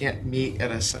why we can't meet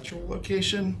at a central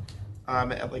location,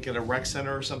 at a rec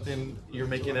center or something. You're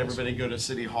making everybody go to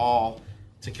City Hall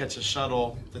to catch a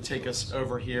shuttle to take us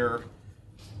over here.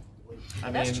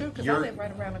 That's true, because I live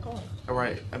right around the corner. All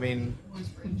right. I mean,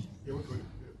 Yeah,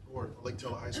 or Lake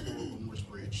Taylor High School or Morris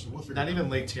Bridge. So we'll figure not it even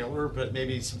out. Lake Taylor, but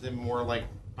maybe something more like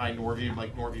by Norview,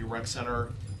 like Norview Rec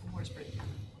Center.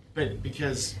 But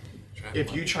because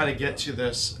if you try to get to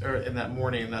this in that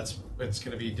morning, it's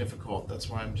going to be difficult. That's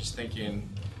why I'm just thinking.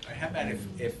 How about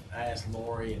if I ask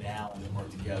Lori and Alan to work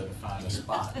together to find a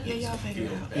spot? Yeah, y'all figure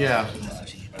it out. Yeah.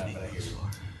 But I hear you.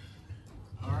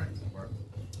 All right.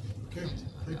 Okay.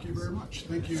 Thank you very much.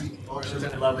 Thank you, Officer.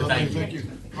 Thank you.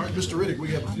 All right, Mr. Riddick, we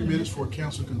have a few minutes for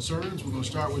council concerns. We're going to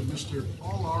start with Mr.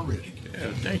 Paul R. Riddick.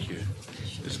 Yeah, thank you.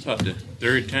 It's about the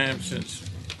third time since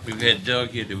we've had Doug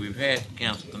here that we've had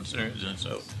council concerns, and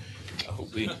so I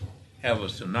hope we have a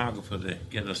stenographer to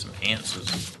get us some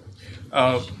answers.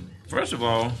 First of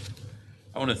all,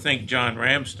 I want to thank John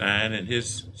Ramstein and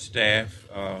his staff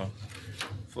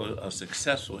for a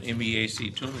successful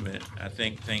MEAC tournament. I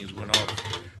think things went off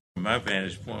from my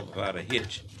vantage point without a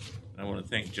hitch. I want to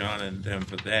thank John and them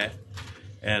for that.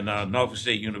 And Norfolk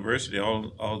State University,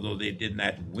 although they did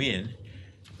not win,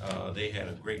 they had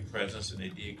a great presence, and they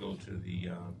did go to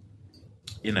the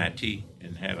NIT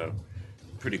and had a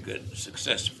pretty good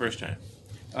success the first time.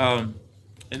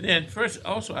 And then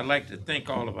also I'd like to thank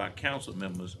all of our council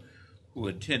members who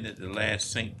attended the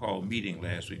last St. Paul meeting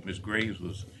last week. Ms. Graves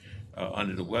was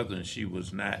under the weather and she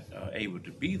was not able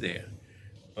to be there.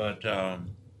 But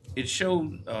it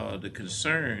showed the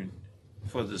concern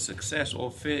for the success or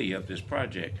failure of this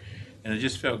project. And it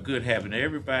just felt good having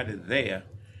everybody there,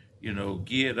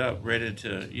 geared up, ready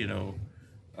to,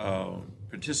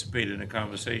 participate in the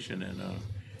conversation. And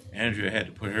Andrea had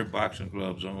to put her boxing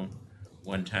gloves on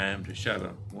one time to shut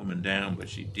a woman down, but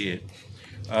she did.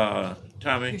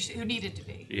 Tommy, Who needed to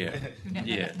be. Yeah,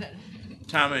 yeah.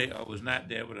 Tommy was not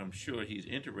there, but I'm sure he's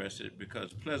interested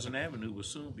because Pleasant Avenue will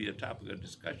soon be a topic of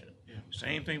discussion. Yeah.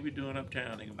 Same thing we're doing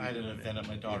uptown. I had an event at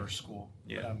my daughter's school.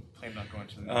 Yeah, I'm planning on going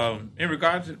to the next. In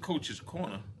regards to the Coach's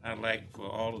Corner, I'd like for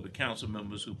all of the council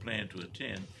members who plan to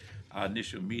attend our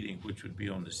initial meeting, which would be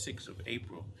on the 6th of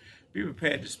April, be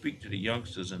prepared to speak to the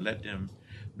youngsters and let them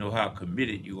know how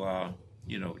committed you are.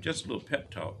 Just a little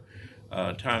pep talk.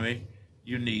 Tommy,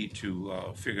 you need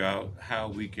to figure out how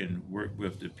we can work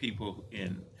with the people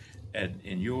in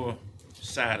your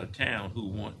side of town who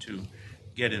want to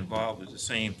get involved with the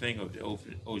same thing of the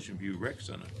Ocean View Rec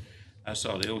Center. I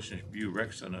saw the Ocean View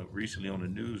Rec Center recently on the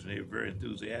news, and they were very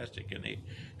enthusiastic, and they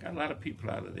got a lot of people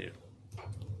out of there.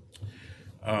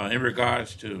 In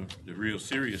regards to the real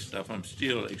serious stuff, I'm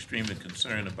still extremely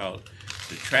concerned about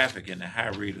the traffic and the high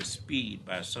rate of speed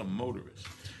by some motorists.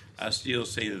 I still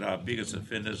say that our biggest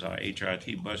offenders are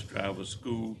HRT bus drivers,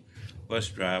 school bus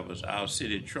drivers, our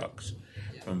city trucks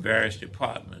from various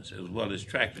departments, as well as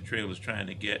tractor trailers trying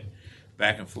to get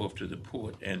back and forth to the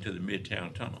port and to the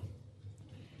Midtown Tunnel.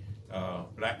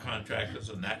 Black contractors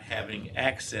are not having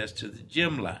access to the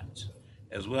gym lots,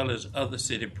 as well as other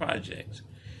city projects.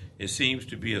 It seems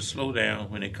to be a slowdown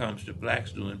when it comes to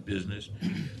blacks doing business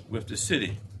with the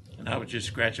city. And I was just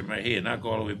scratching my head, and I go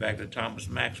all the way back to Thomas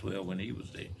Maxwell when he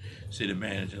was the city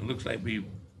manager. It looks like we're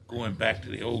going back to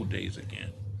the old days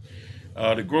again.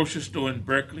 The grocery store in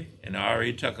Berkeley and the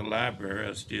R.A. Tucker Library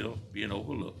are still being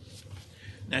overlooked.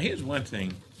 Now, here's one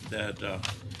thing that,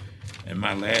 and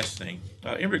my last thing,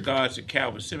 in regards to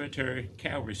Calvary Cemetery,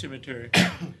 there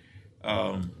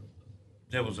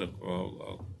was a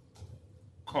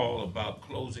call about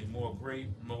closing more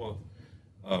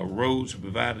roads to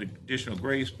provide additional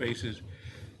grave spaces.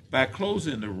 By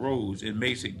closing the roads, it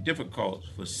makes it difficult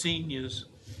for seniors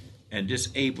and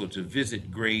disabled to visit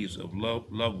graves of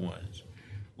loved ones.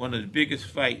 One of the biggest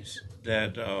fights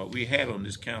that we had on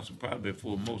this council, probably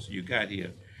before most of you got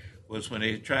here, was when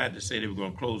they tried to say they were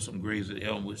going to close some graves at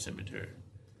Elmwood Cemetery.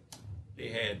 They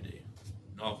had the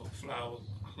Norfolk Flower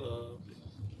Club,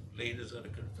 the Ladies of the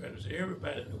Confederacy,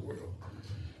 everybody in the world.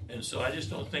 And so I just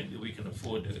don't think that we can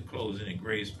afford to close any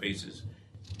grave spaces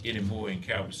anymore in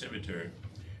Calvary Cemetery.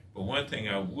 But one thing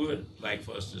I would like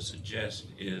for us to suggest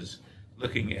is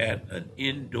looking at an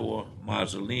indoor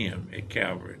mausoleum at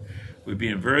Calvary. We're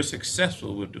being very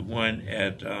successful with the one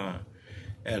at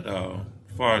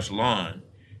Forest Lawn,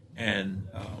 and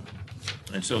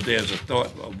so there's a thought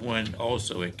of one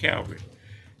also at Calvary.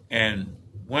 And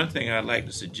one thing I'd like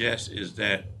to suggest is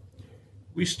that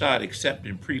we start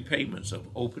accepting prepayments of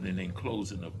opening and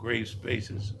closing of grave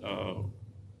spaces.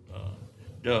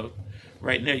 Doug,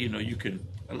 right now, you can.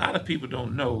 A lot of people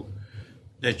don't know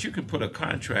that you can put a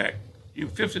contract. You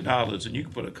have $50 and you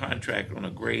can put a contract on a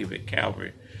grave at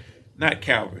Calvary, not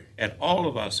Calvary, at all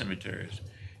of our cemeteries,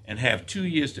 and have 2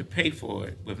 years to pay for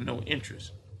it with no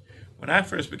interest. When I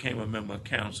first became a member of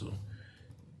council,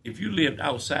 if you lived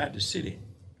outside the city,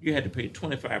 you had to pay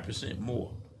 25%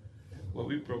 more. Well,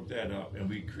 we broke that up and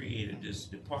we created this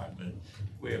department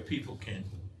where people can,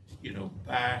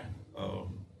 buy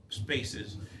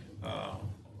spaces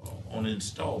on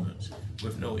installments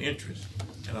with no interest.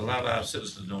 And a lot of our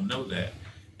citizens don't know that.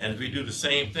 And if we do the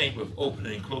same thing with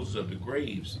opening and closing of the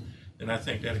graves, then I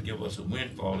think that'll give us a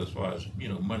windfall as far as,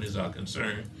 monies are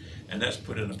concerned. And that's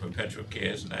put in a perpetual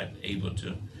care, it's not able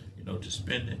to, to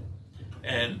spend it.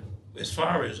 And as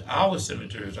far as our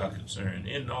cemeteries are concerned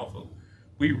in Norfolk,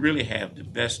 we really have the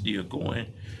best deal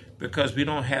going because we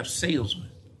don't have salesmen.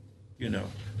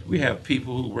 We have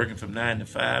people who are working from 9 to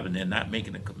 5 and they're not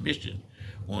making a commission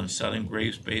on selling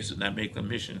grave spaces, not making a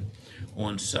commission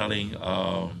on selling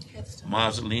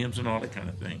mausoleums and all that kind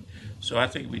of thing. So I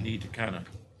think we need to kind of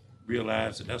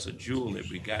realize that that's a jewel that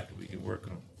we got that we can work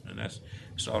on. And that's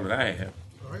all that I have.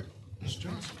 All right, Mr.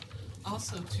 Johnson.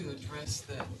 Also to address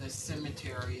the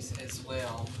cemeteries as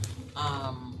well,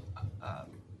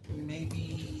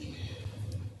 maybe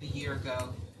a year ago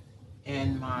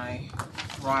in my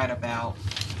write-about,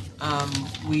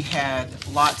 we had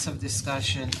lots of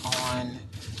discussion on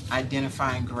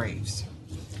identifying graves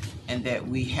and that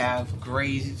we have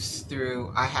graves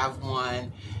I have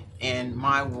one in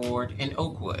my ward in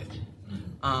Oakwood.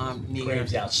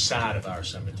 Graves outside of our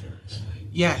cemeteries.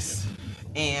 Yes.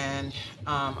 And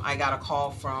I got a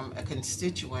call from a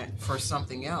constituent for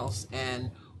something else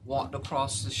and walked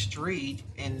across the street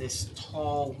in this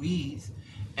tall weed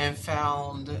and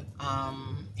found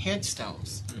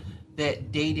headstones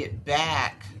that dated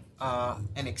back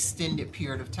an extended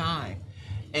period of time.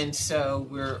 And so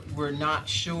we're not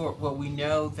sure. Well, we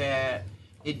know that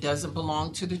it doesn't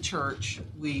belong to the church.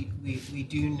 We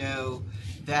do know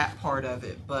that part of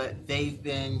it, but they've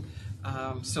been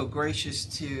so gracious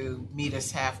to meet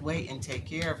us halfway and take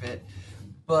care of it.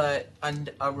 But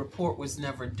a report was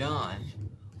never done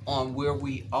on where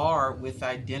we are with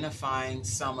identifying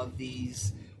some of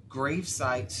these grave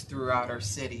sites throughout our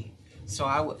city. So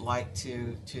I would like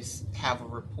to have a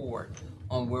report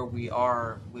on where we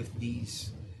are with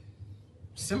these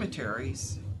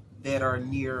cemeteries that are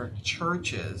near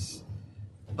churches,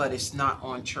 but it's not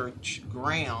on church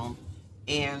ground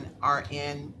and are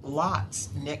in lots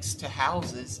next to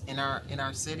houses in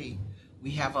our city.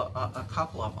 We have a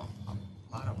couple of them,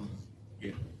 a lot of them.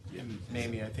 Yeah. And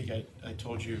Mamie, I think I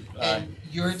told you. And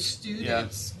your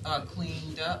students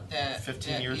cleaned up that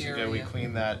 15 years ago, we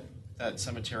cleaned that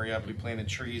cemetery up. We planted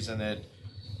trees in it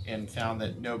and found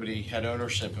that nobody had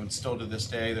ownership, and still to this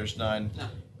day there's none. No.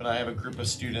 But I have a group of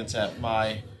students at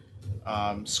my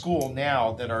school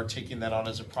now that are taking that on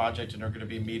as a project and are going to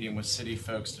be meeting with city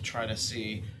folks to try to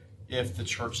see if the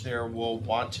church there will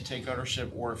want to take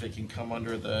ownership or if it can come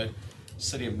under the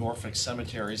City of Norfolk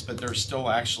cemeteries, but there's still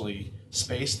actually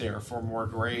space there for more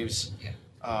graves.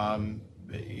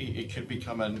 It could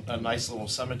become a nice little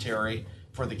cemetery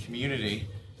for the community.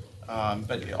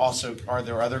 But also, are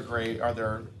there other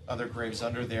graves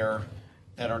under there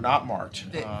that are not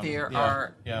marked?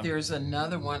 There's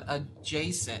another one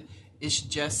adjacent. It's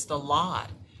just a lot,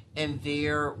 and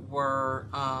there were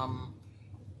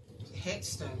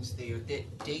headstones there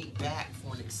that date back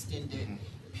for an extended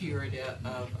period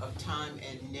of time,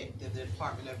 and the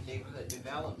Department of Neighborhood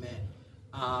Development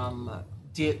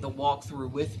did the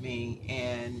walkthrough with me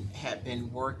and had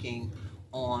been working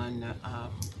on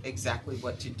exactly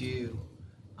what to do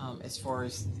as far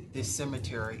as this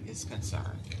cemetery is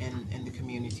concerned in the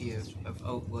community of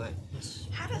Oakwood.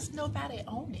 How does nobody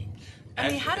own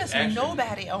it? How does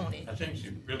nobody own it? I think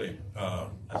I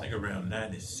think around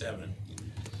 97,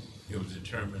 it was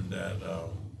determined that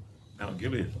Mount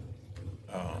Gilead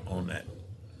owned that.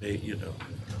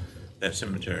 That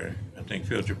cemetery. I think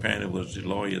Phil Trapani was the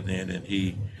lawyer then, and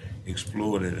he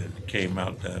explored it, and it came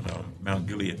out that Mount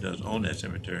Gilead does own that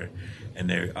cemetery, and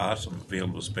there are some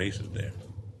available spaces there.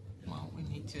 Well, we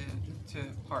need to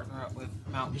partner up with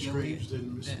Mount Ms. Gilead. Graves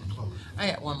and Ms. McClellan. I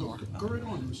got one more. Go right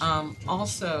on, Ms.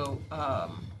 Also,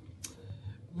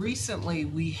 recently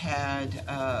we had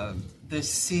the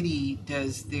city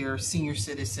does their senior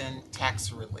citizen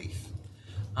tax relief,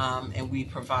 and we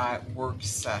provide work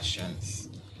sessions.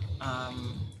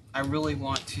 I really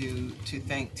want to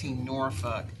thank Team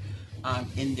Norfolk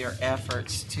in their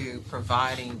efforts to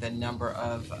providing the number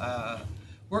of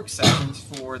work sessions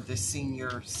for the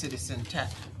senior citizen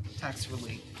tax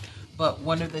relief. But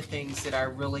one of the things that I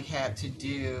really had to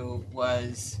do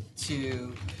was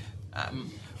to,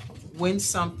 when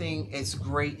something as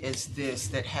great as this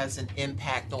that has an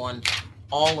impact on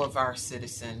all of our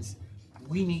citizens,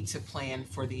 we need to plan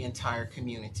for the entire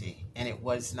community, and it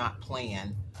was not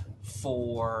planned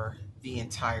for the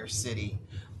entire city.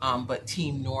 But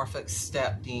Team Norfolk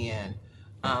stepped in.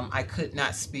 I could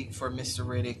not speak for Mr.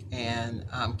 Riddick and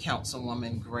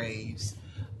Councilwoman Graves,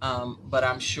 but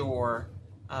I'm sure,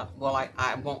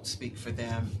 I won't speak for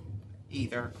them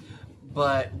either,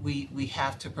 but we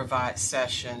have to provide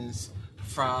sessions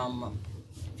from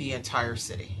the entire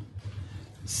city.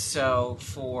 So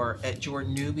at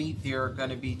Jordan Newby, there are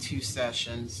going to be 2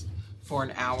 sessions for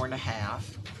an hour and a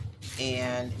half.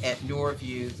 And at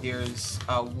Norview, there's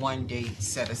 1 date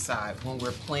set aside. When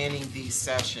we're planning these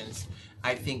sessions,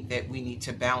 I think that we need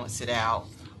to balance it out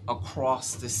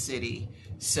across the city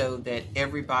so that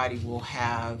everybody will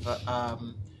have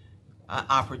an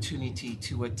opportunity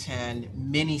to attend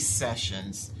many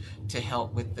sessions to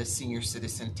help with the senior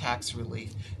citizen tax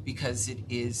relief, because it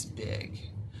is big.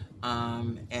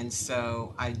 And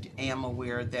so I am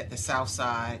aware that the South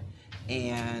Side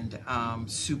and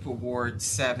Super Ward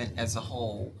 7 as a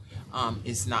whole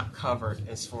is not covered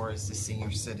as far as the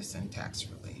senior citizen tax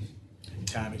relief.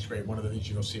 Timing's great. One of the things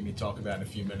you're going to see me talk about in a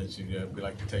few minutes, we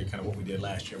like to tell you kind of what we did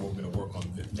last year, what we're going to work on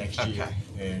next year,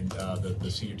 and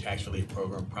the senior tax relief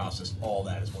program process. All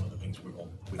that is one of the things we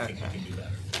think we can do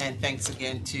better. And thanks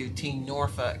again to Team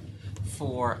Norfolk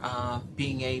for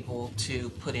being able to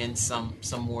put in some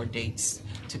more dates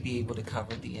to be able to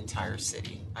cover the entire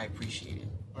city. I appreciate it.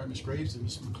 All right, Ms. Graves and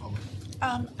Ms. McClellan.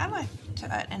 I'd like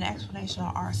an explanation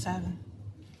on R7.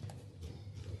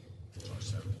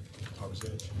 R7, Harbor's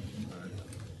Edge.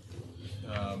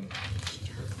 All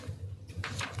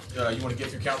right. You want to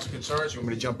get through council concerns? You want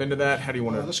me to jump into that? How do you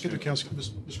want to? Let's get to council.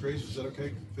 Ms. Graves, is that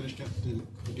okay? Finish that, then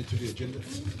we'll get to the agenda.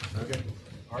 Okay.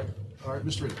 All right,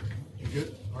 Mr. Riddick. You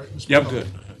good? All right, Ms. Yeah, I'm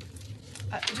McClellan.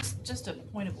 Just just a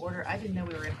point of order. I didn't know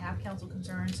we were going to have council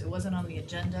concerns. It wasn't on the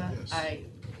agenda. Yes.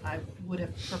 I would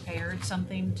have prepared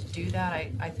something to do that.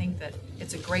 I think that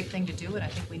it's a great thing to do it. I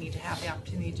think we need to have the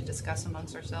opportunity to discuss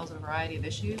amongst ourselves a variety of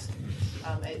issues.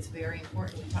 It's very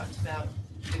important. We talked about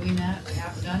doing that. We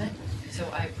have done it. So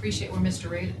I appreciate where Mr.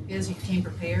 Ray is. He came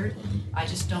prepared. I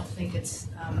just don't think it's,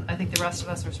 I think the rest of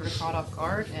us are sort of caught off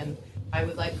guard, and I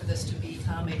would like for this to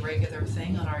become a regular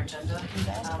thing on our agenda.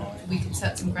 We can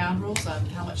set some ground rules on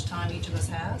how much time each of us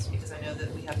has, because I know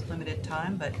that we have limited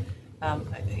time, but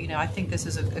I think this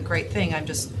is a great thing. I'm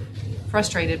just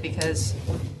frustrated because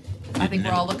I think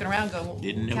we're all looking around going,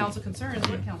 well, council concerns,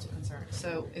 what council concerns?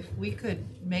 So if we could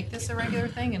make this a regular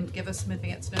thing and give us some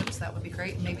advance notice, that would be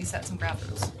great, and maybe set some ground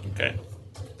rules. Okay.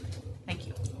 Thank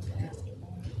you.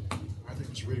 I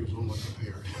think Mr. Riddick was almost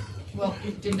prepared. Well,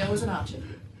 didn't know it was an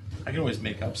option. I can always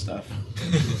make up stuff.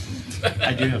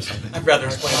 I do have something. I'd rather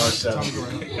explain ourselves.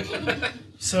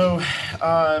 So,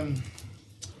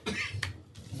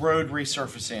 road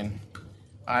resurfacing.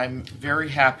 I'm very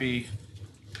happy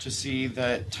to see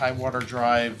that Tidewater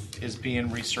Drive is being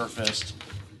resurfaced.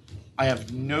 I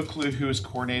have no clue who is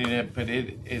coordinating it, but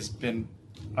it has been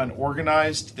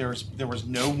unorganized. There was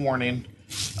no warning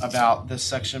about this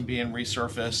section being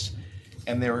resurfaced,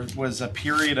 and there was a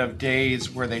period of days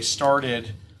where they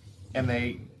started and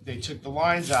they took the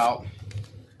lines out,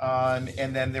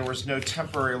 and then there was no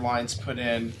temporary lines put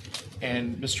in.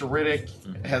 And Mr.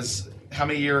 Riddick has, how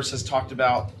many years, has talked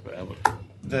about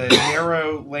the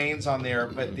narrow lanes on there,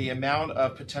 but the amount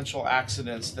of potential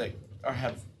accidents that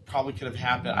probably could have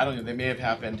happened, I don't know, they may have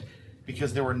happened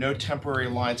because there were no temporary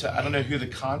lines. I don't know who the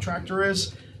contractor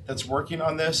is that's working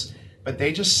on this, but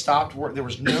they just stopped work. There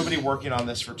was nobody working on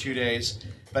this for 2 days.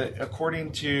 But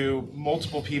according to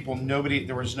multiple people,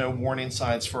 there was no warning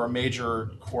signs for a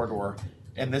major corridor.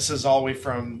 And this is all the way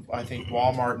from, I think,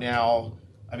 Walmart now.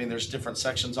 I mean, there's different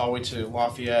sections all the way to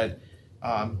Lafayette.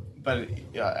 But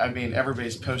I mean,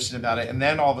 everybody's posting about it. And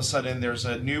then all of a sudden, there's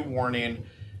a new warning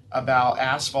about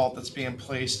asphalt that's being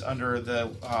placed under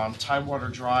the Tidewater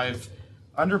Drive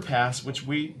underpass, which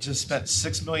we just spent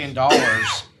 $6 million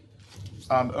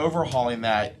overhauling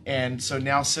that. And so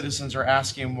now citizens are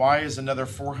asking, why is another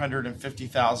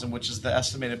 $450,000, which is the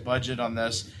estimated budget on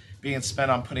this, being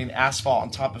spent on putting asphalt on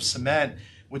top of cement,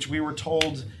 which we were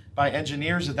told by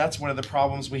engineers that that's one of the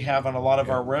problems we have on a lot of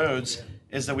our roads,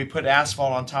 is that we put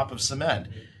asphalt on top of cement.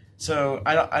 So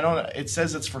I don't. It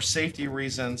says it's for safety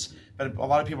reasons, but a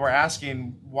lot of people are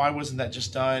asking, why wasn't that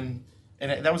just done?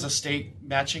 And that was a state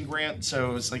matching grant, so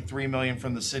it was like $3 million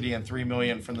from the city and $3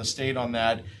 million from the state on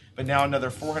that. But now another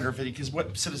 $450,000, because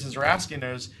what citizens are asking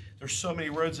is, there's so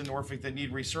many roads in Norfolk that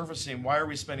need resurfacing. Why are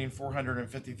we spending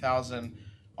 $450,000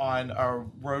 on a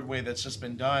roadway that's just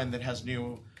been done that has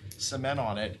new cement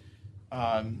on it?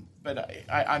 But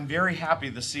I'm very happy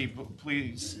to see,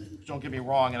 please don't get me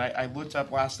wrong, and I looked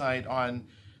up last night on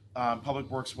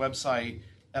Public Works website,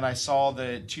 and I saw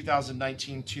the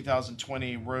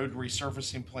 2019-2020 road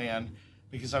resurfacing plan,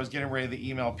 because I was getting ready to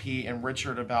email Pete and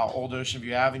Richard about Old Ocean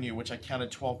View Avenue, which I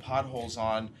counted 12 potholes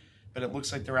on, but it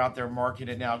looks like they're out there marking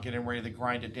it now, getting ready to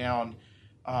grind it down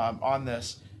on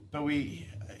this. But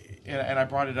and I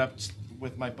brought it up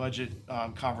with my budget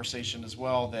conversation as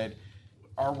well, that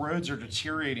our roads are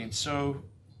deteriorating so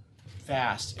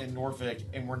fast in Norfolk,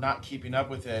 and we're not keeping up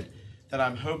with it, that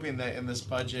I'm hoping that in this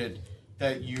budget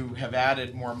that you have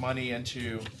added more money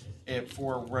into it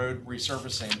for road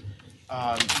resurfacing.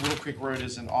 Little Creek Road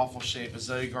is in awful shape.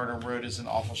 Azalea Garden Road is in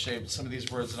awful shape. Some of these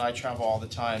roads that I travel all the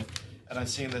time, and I've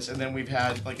seen this. And then we've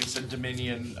had, like I said,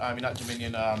 Virginia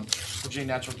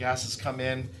Natural Gas has come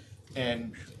in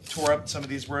and tore up some of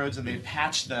these roads, and they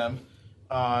patched them.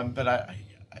 But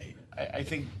I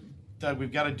think that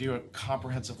we've got to do a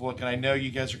comprehensive look, and I know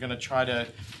you guys are going to try to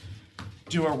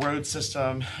do a road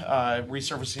system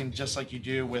resurfacing just like you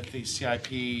do with the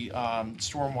CIP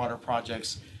stormwater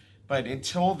projects. But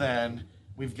until then,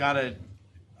 we've got to,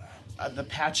 the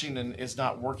patching is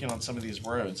not working on some of these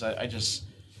roads.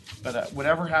 But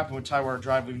whatever happened with Tidewater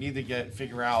Drive, we need to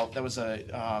figure out, there was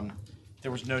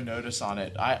no notice on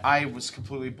it. I was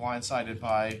completely blindsided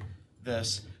by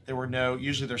this.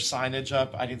 Usually there's signage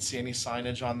up. I didn't see any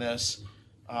signage on this.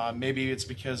 Maybe it's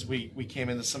because we came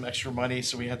into some extra money,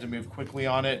 so we had to move quickly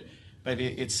on it. But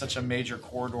it's such a major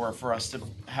corridor for us to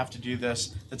have to do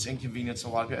this. That's inconvenienced a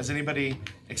lot of people. Has anybody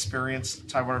experienced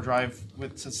Tidewater Drive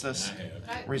since this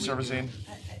resurfacing?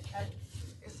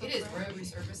 It is road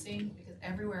resurfacing, because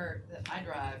everywhere that I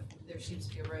drive, there seems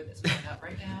to be a road that's going up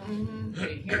right now.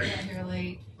 Getting here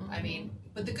late. I mean,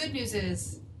 but the good news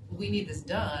is we need this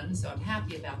done, so I'm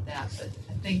happy about that. But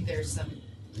I think there's some.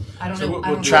 I don't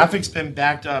know. Traffic's been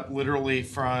backed up literally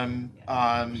from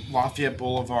Lafayette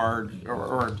Boulevard,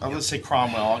 or let's say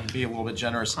Cromwell, I'll be a little bit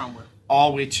generous, all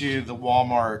the way to the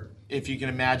Walmart, if you can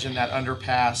imagine that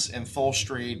underpass in Full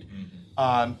Street,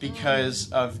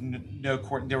 because of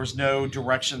there was no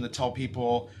direction to tell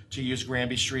people to use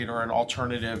Granby Street or an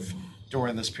alternative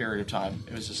during this period of time.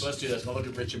 It was just. So let's do this. I'll look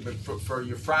at Richard, but for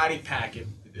your Friday packet,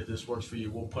 if this works for you,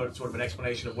 we'll put sort of an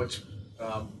explanation of what's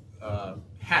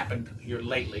happened here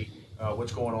lately,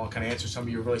 what's going on, kind of answer some of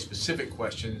your really specific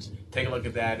questions. Take a look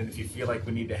at that, and if you feel like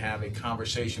we need to have a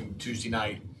conversation Tuesday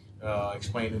night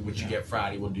explaining what you get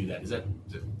Friday, we'll do that. Does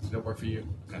that work for you?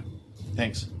 Okay.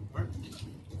 Thanks.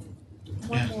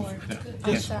 One more.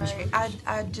 I'm sorry.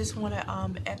 I just want to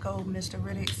echo Mr.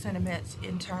 Riddick's sentiments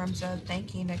in terms of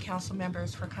thanking the council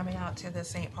members for coming out to the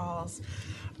St. Paul's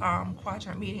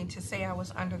quadrant meeting. To say I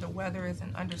was under the weather is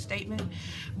an understatement,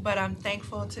 but I'm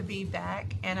thankful to be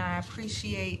back, and I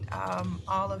appreciate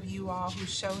all of you all who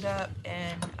showed up,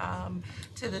 and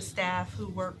to the staff who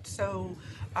worked so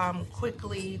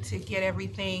quickly to get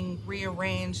everything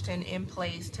rearranged and in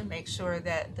place to make sure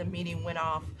that the meeting went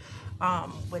off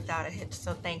without a hitch.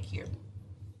 So thank you.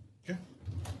 Okay.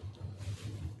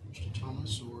 Mr.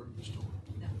 Thomas or Mr. Wood?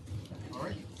 No. All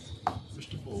right.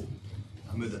 Mr. Bull.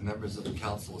 I move that members of the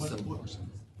council assemble.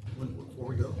 Before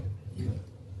we go. Do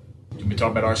we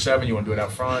talk about R7? You want to do it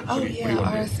out front? Oh, what do you want to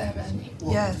do?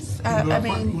 R7. Yes. I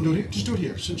mean, just do it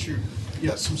here since you're.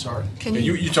 Yes, I'm sorry. Can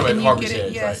you talking about Harbor's get it?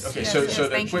 Edge, Yes, right? Okay, yes, so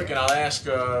thank quick, you. and I'll ask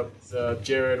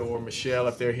Jared or Michelle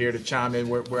if they're here to chime in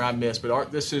where I missed.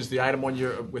 But this is the item on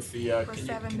your with the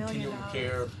continuum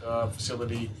care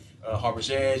facility,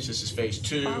 Harbor's Edge. This is phase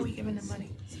 2. Why are we giving them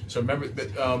money? So remember,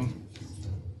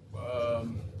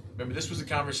 remember this was a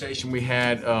conversation we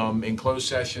had in closed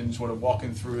sessions, sort of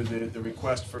walking through the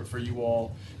request for you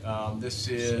all. This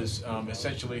is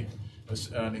essentially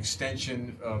an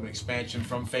expansion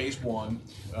from phase 1.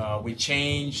 We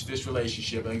changed this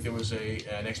relationship. I think there was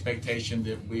an expectation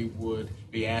that we would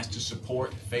be asked to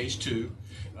support phase 2.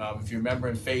 If you remember,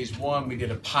 in phase 1, we did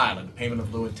a pilot, the payment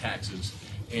of lieu and taxes.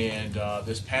 And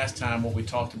this past time, what we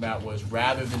talked about was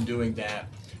rather than doing that,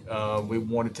 we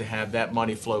wanted to have that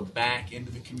money flow back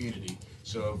into the community.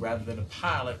 So rather than a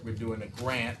pilot, we're doing a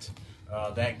grant.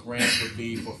 That grant would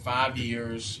be for 5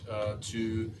 years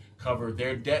to cover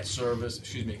their debt service,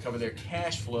 cover their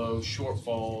cash flow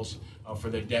shortfalls for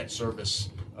their debt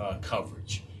service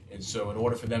coverage. And so in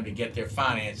order for them to get their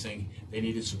financing, they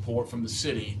needed support from the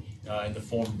city in the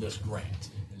form of this grant.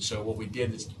 And so what we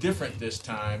did that's different this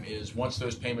time is once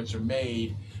those payments are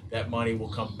made, that money will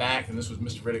come back, and this was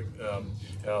Mr. Riddick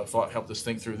helped us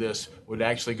think through this, would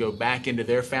actually go back into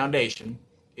their foundation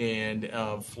and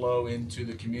flow into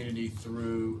the community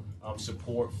through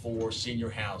support for senior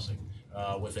housing.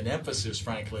 With an emphasis,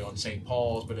 frankly, on St.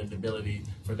 Paul's, but an ability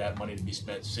for that money to be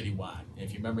spent citywide. And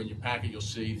if you remember in your packet, you'll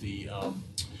see you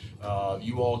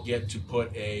all get to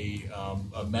put a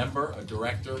member, a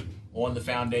director, on the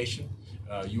foundation.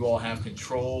 You all have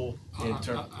control in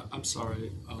terms. I'm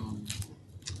sorry.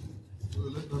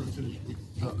 Let her finish.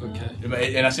 Okay.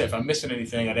 And I said, if I'm missing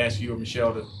anything, I'd ask you or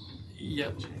Michelle to.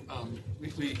 Yep.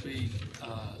 We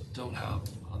don't have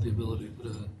the ability to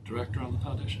put a director on the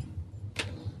foundation.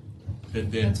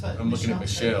 Then I'm looking at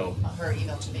Michelle. Her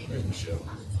email to me. Where's Michelle?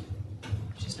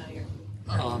 She's not here.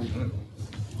 I've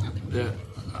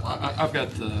got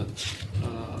the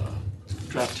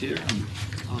draft here.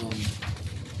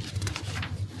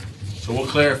 So we'll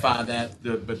clarify that,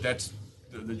 but that's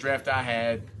the draft I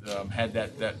had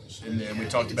that in there. We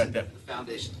talked about that. The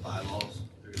foundation's bylaws,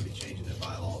 they're going to be changing their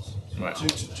bylaws. Right.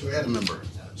 To add a member.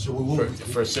 So we will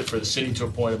for the city to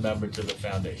appoint a member to the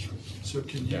foundation. So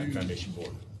can you foundation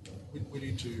board? We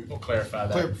need to We'll clarify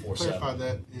that before clarify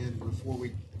that, and before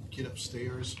we get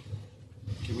upstairs,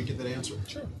 can we get that answer?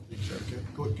 Sure. Okay.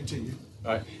 Go ahead, continue.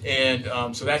 All right, and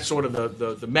so that's sort of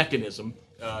the mechanism.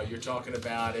 You're talking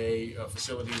about a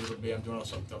facility that would be, I'm doing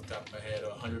off the top of my head,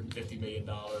 $150 million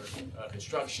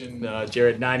construction.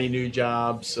 Jared, 90 new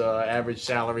jobs, average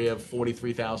salary of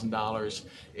 $43,000,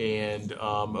 and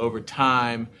over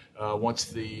time,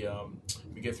 once we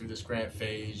get through this grant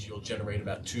phase, you'll generate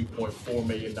about $2.4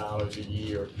 million a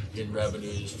year in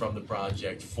revenues from the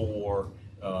project for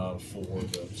the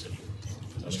city.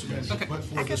 Okay. But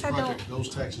for this project, those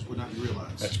taxes would not be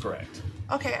realized. That's correct.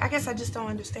 Okay, I guess I just don't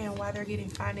understand why they're getting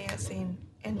financing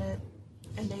and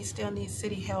they still need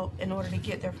city help in order to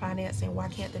get their financing. Why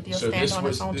can't the deal stand on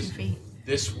its own 2 feet?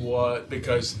 This was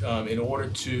because in order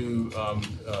to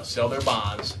sell their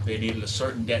bonds, they needed a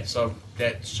certain debt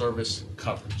service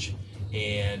coverage,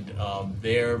 and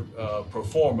their pro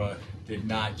forma did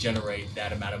not generate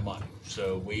that amount of money.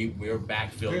 So we're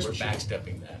backfilling, we're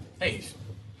backstepping that. Hey,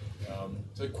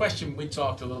 so the question we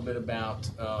talked a little bit about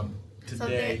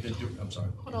today. I'm sorry.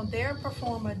 Hold on, their pro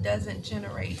forma doesn't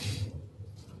generate.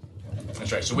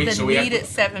 That's right. So we needed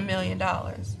 $7 million in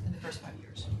the first 5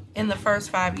 years. In the first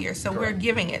 5 years, so correct. We're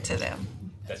giving it to them.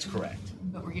 That's correct.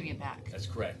 But we're giving it back. That's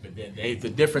correct. But then the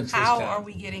difference. How this time, are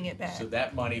we getting it back? So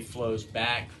that money flows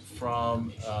back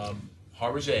from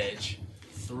Harbor's Edge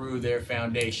through their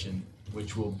foundation,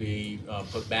 which will be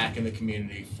put back in the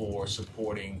community for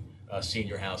supporting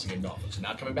senior housing in Norfolk. So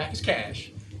not coming back as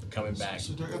cash, but coming back.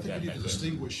 So Doug, I think we need to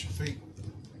distinguish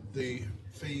the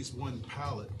phase 1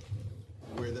 pilot,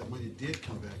 where that money did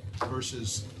come back,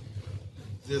 versus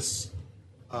this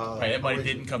Right, that money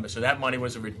didn't come in. So that money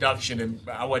was a reduction, and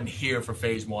I wasn't here for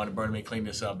phase one. And Bernie may clean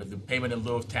this up, but the payment in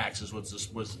lieu of taxes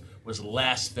was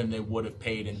less than they would have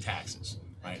paid in taxes,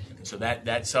 right? So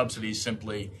that subsidy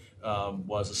simply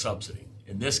was a subsidy.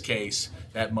 In this case,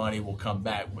 that money will come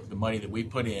back. The money that we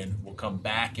put in will come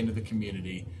back into the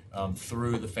community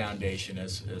through the foundation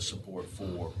as support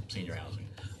for senior housing.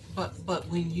 But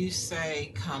when you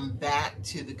say come back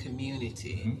to the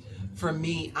community, for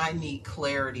me, I need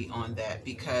clarity on that,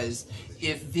 because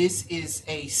if this is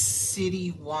a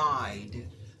citywide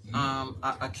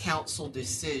a council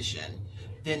decision,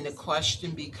 then the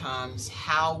question becomes,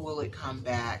 how will it come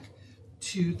back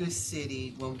to the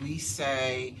city when we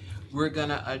say we're going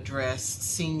to address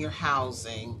senior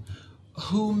housing?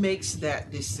 Who makes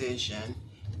that decision?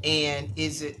 And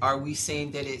are we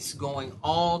saying that it's going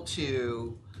all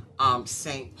to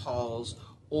St. Paul's,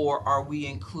 or are we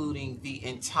including the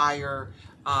entire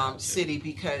city?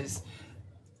 Because,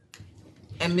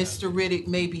 and Mr. Riddick,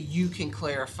 maybe you can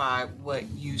clarify what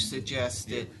you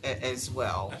suggested as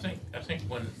well. I think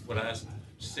what I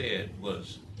said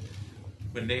was,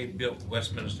 when they built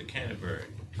Westminster Canterbury,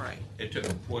 right, they took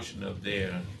a portion of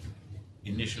their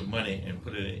initial money and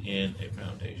put it in a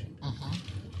foundation.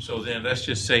 So then let's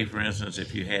just say, for instance,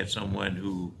 if you had someone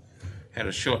who had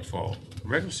a shortfall, a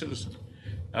regular citizen,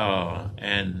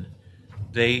 and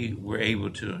they were able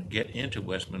to get into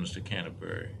Westminster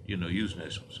Canterbury, using that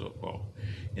shortfall.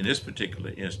 In this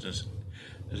particular instance,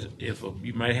 if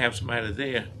you might have somebody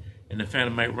there and the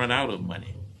family might run out of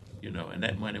money, and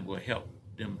that money will help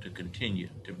them to continue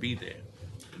to be there.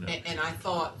 And I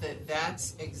thought that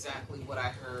that's exactly what I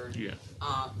heard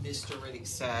Mr. Riddick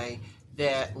say,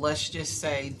 that let's just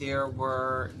say there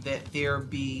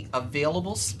be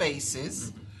available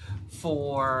spaces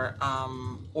for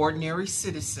ordinary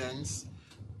citizens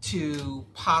to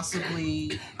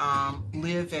possibly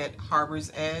live at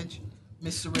Harbor's Edge,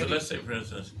 Mr. Riddick? But let's say, for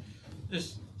instance,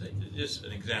 just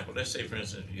an example. Let's say, for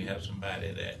instance, you have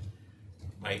somebody that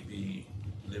might be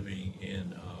living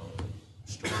in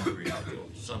Strawberry or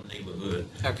some neighborhood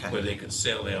where they could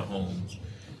sell their homes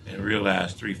and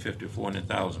realize $350,000,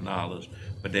 $400,000,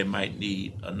 but they might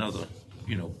need another,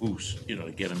 boost,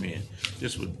 to get them in.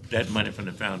 That money from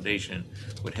the foundation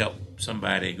would help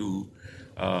somebody who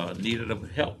needed a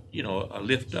help, a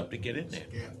lift up to get in there.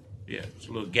 Yeah, it's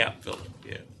a little gap filler.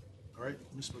 Yeah. All right,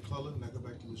 Ms. McClellan, and I go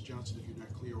back to Ms. Johnson if you're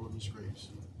not clear, or Ms. Graves.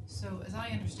 So as I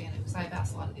understand it, because I've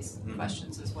asked a lot of these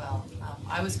questions as well,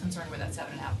 I was concerned where that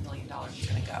 $7.5 million was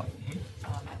going to go.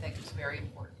 I think it's very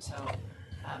important. So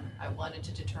I wanted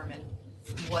to determine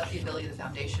what the ability of the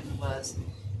foundation was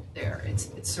there.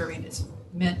 It's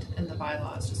meant in the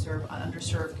bylaws to serve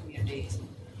underserved communities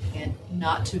and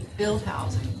not to build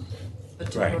housing,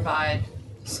 but to provide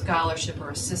scholarship or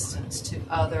assistance to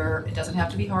it doesn't have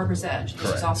to be Harbor's Edge.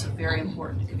 This is also very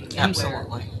important. It could be anywhere.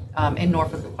 Absolutely. In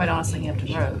Norfolk, quite honestly,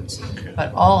 Hampton Roads,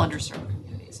 but all underserved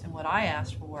communities. And what I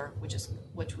asked for,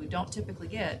 which we don't typically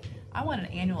get, I want an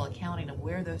annual accounting of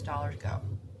where those dollars go.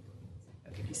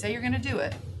 Okay, if you say you're going to do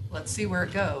it, let's see where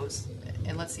it goes,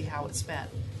 and let's see how it's spent.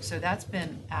 So that's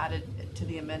been added to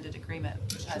the amended agreement,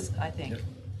 as I think.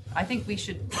 I think we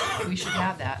should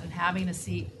have that, and having a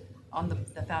seat on the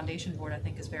foundation board, I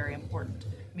think, is very important.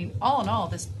 I mean, all in all,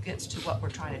 this gets to what we're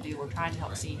trying to do. We're trying to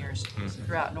help seniors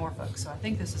throughout Norfolk. So I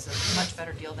think this is a much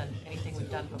better deal than anything we've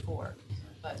done before.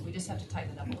 But we just have to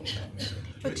tighten it up a little bit.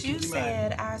 But you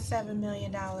said our $7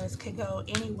 million could go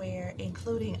anywhere,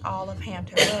 including all of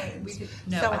Hampton Roads.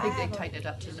 I think they tightened it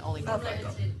up to only Norfolk.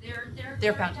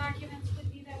 Their documents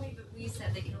would be that way, but we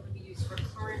said they can only be used for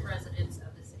current residents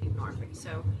of the city of Norfolk.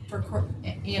 So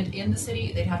and in the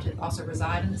city, they'd have to also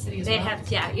reside in the city as well.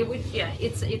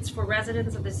 It's for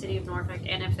residents of the city of Norfolk,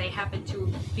 and if they happen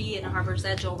to be in Harbor's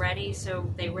Edge already,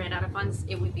 so they ran out of funds,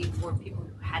 it would be for people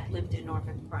who had lived in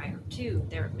Norfolk prior to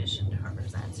their admission to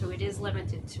Harbor's Edge. So it is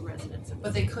limited to residents of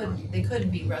the city. But they couldn't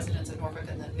be residents of Norfolk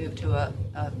and then move to a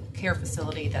care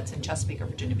facility that's in Chesapeake or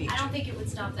Virginia Beach. I don't think it would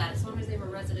stop that as long as they were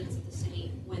residents of the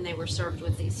city when they were served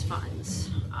with these funds.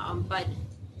 But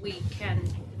we can,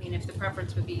 if the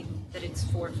preference would be that it's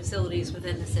for facilities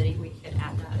within the city, we could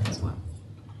add that as well.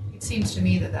 It seems to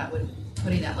me that would,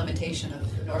 putting that limitation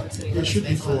of Norfolk City doesn't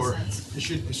make a lot of sense. It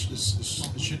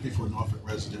should be for Norfolk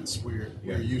residents. We're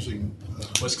using.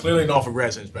 Well, it's clearly Norfolk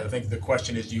residents, but I think the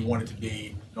question is, do you want it to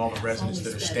be Norfolk residents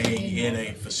that are staying in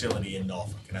a facility in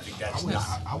Norfolk? And I think that's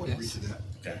I would agree to that.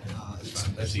 Okay.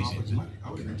 That's easy.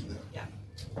 I would agree to that. Yeah.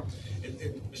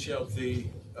 And Michelle, the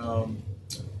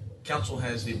council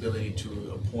has the ability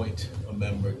to appoint a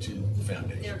member to the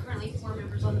foundation. There are currently 4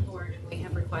 members on the board, and we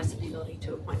have requested the ability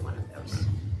to appoint one of those.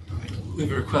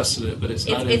 We've requested it, but it's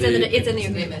in the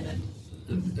agreement.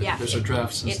 Yeah. There's a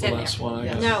draft since It's the in last there. one, I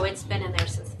guess. No, it's been in there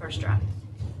since the first draft.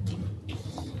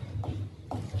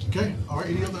 Okay, all right,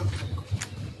 any other?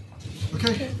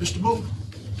 Okay, Mr. Bull.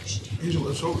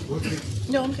 Angela, so, okay.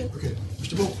 No, I'm good. Okay,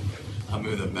 Mr. Bull. I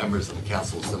move that members of the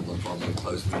council assemble and form a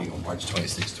closed meeting on March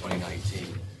 26,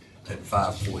 2019 at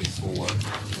 544 in the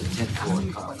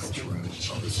 10th floor conference room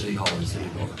of the City Hall in the City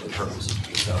of Norfolk for the purpose of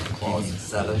pursuant to clause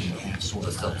 7 of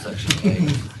subsection A,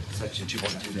 section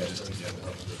 2.2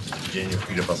 of the Virginia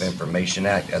Freedom of Information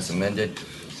Act as amended.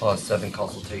 Clause 7,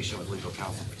 consultation with legal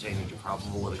counsel pertaining to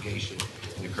probable litigation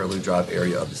in the Curlew Drive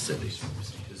area of the city.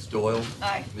 Ms. Doyle?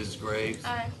 Aye. Mrs. Graves?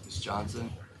 Aye. Ms.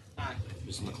 Johnson? Aye.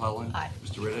 Mr. McClellan? Aye.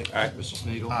 Mr. Riddick? Aye. Mr.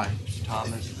 Smigiel? Aye. Mr.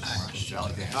 Thomas? Mr.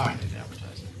 Alexander? Aye.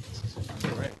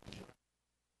 All right.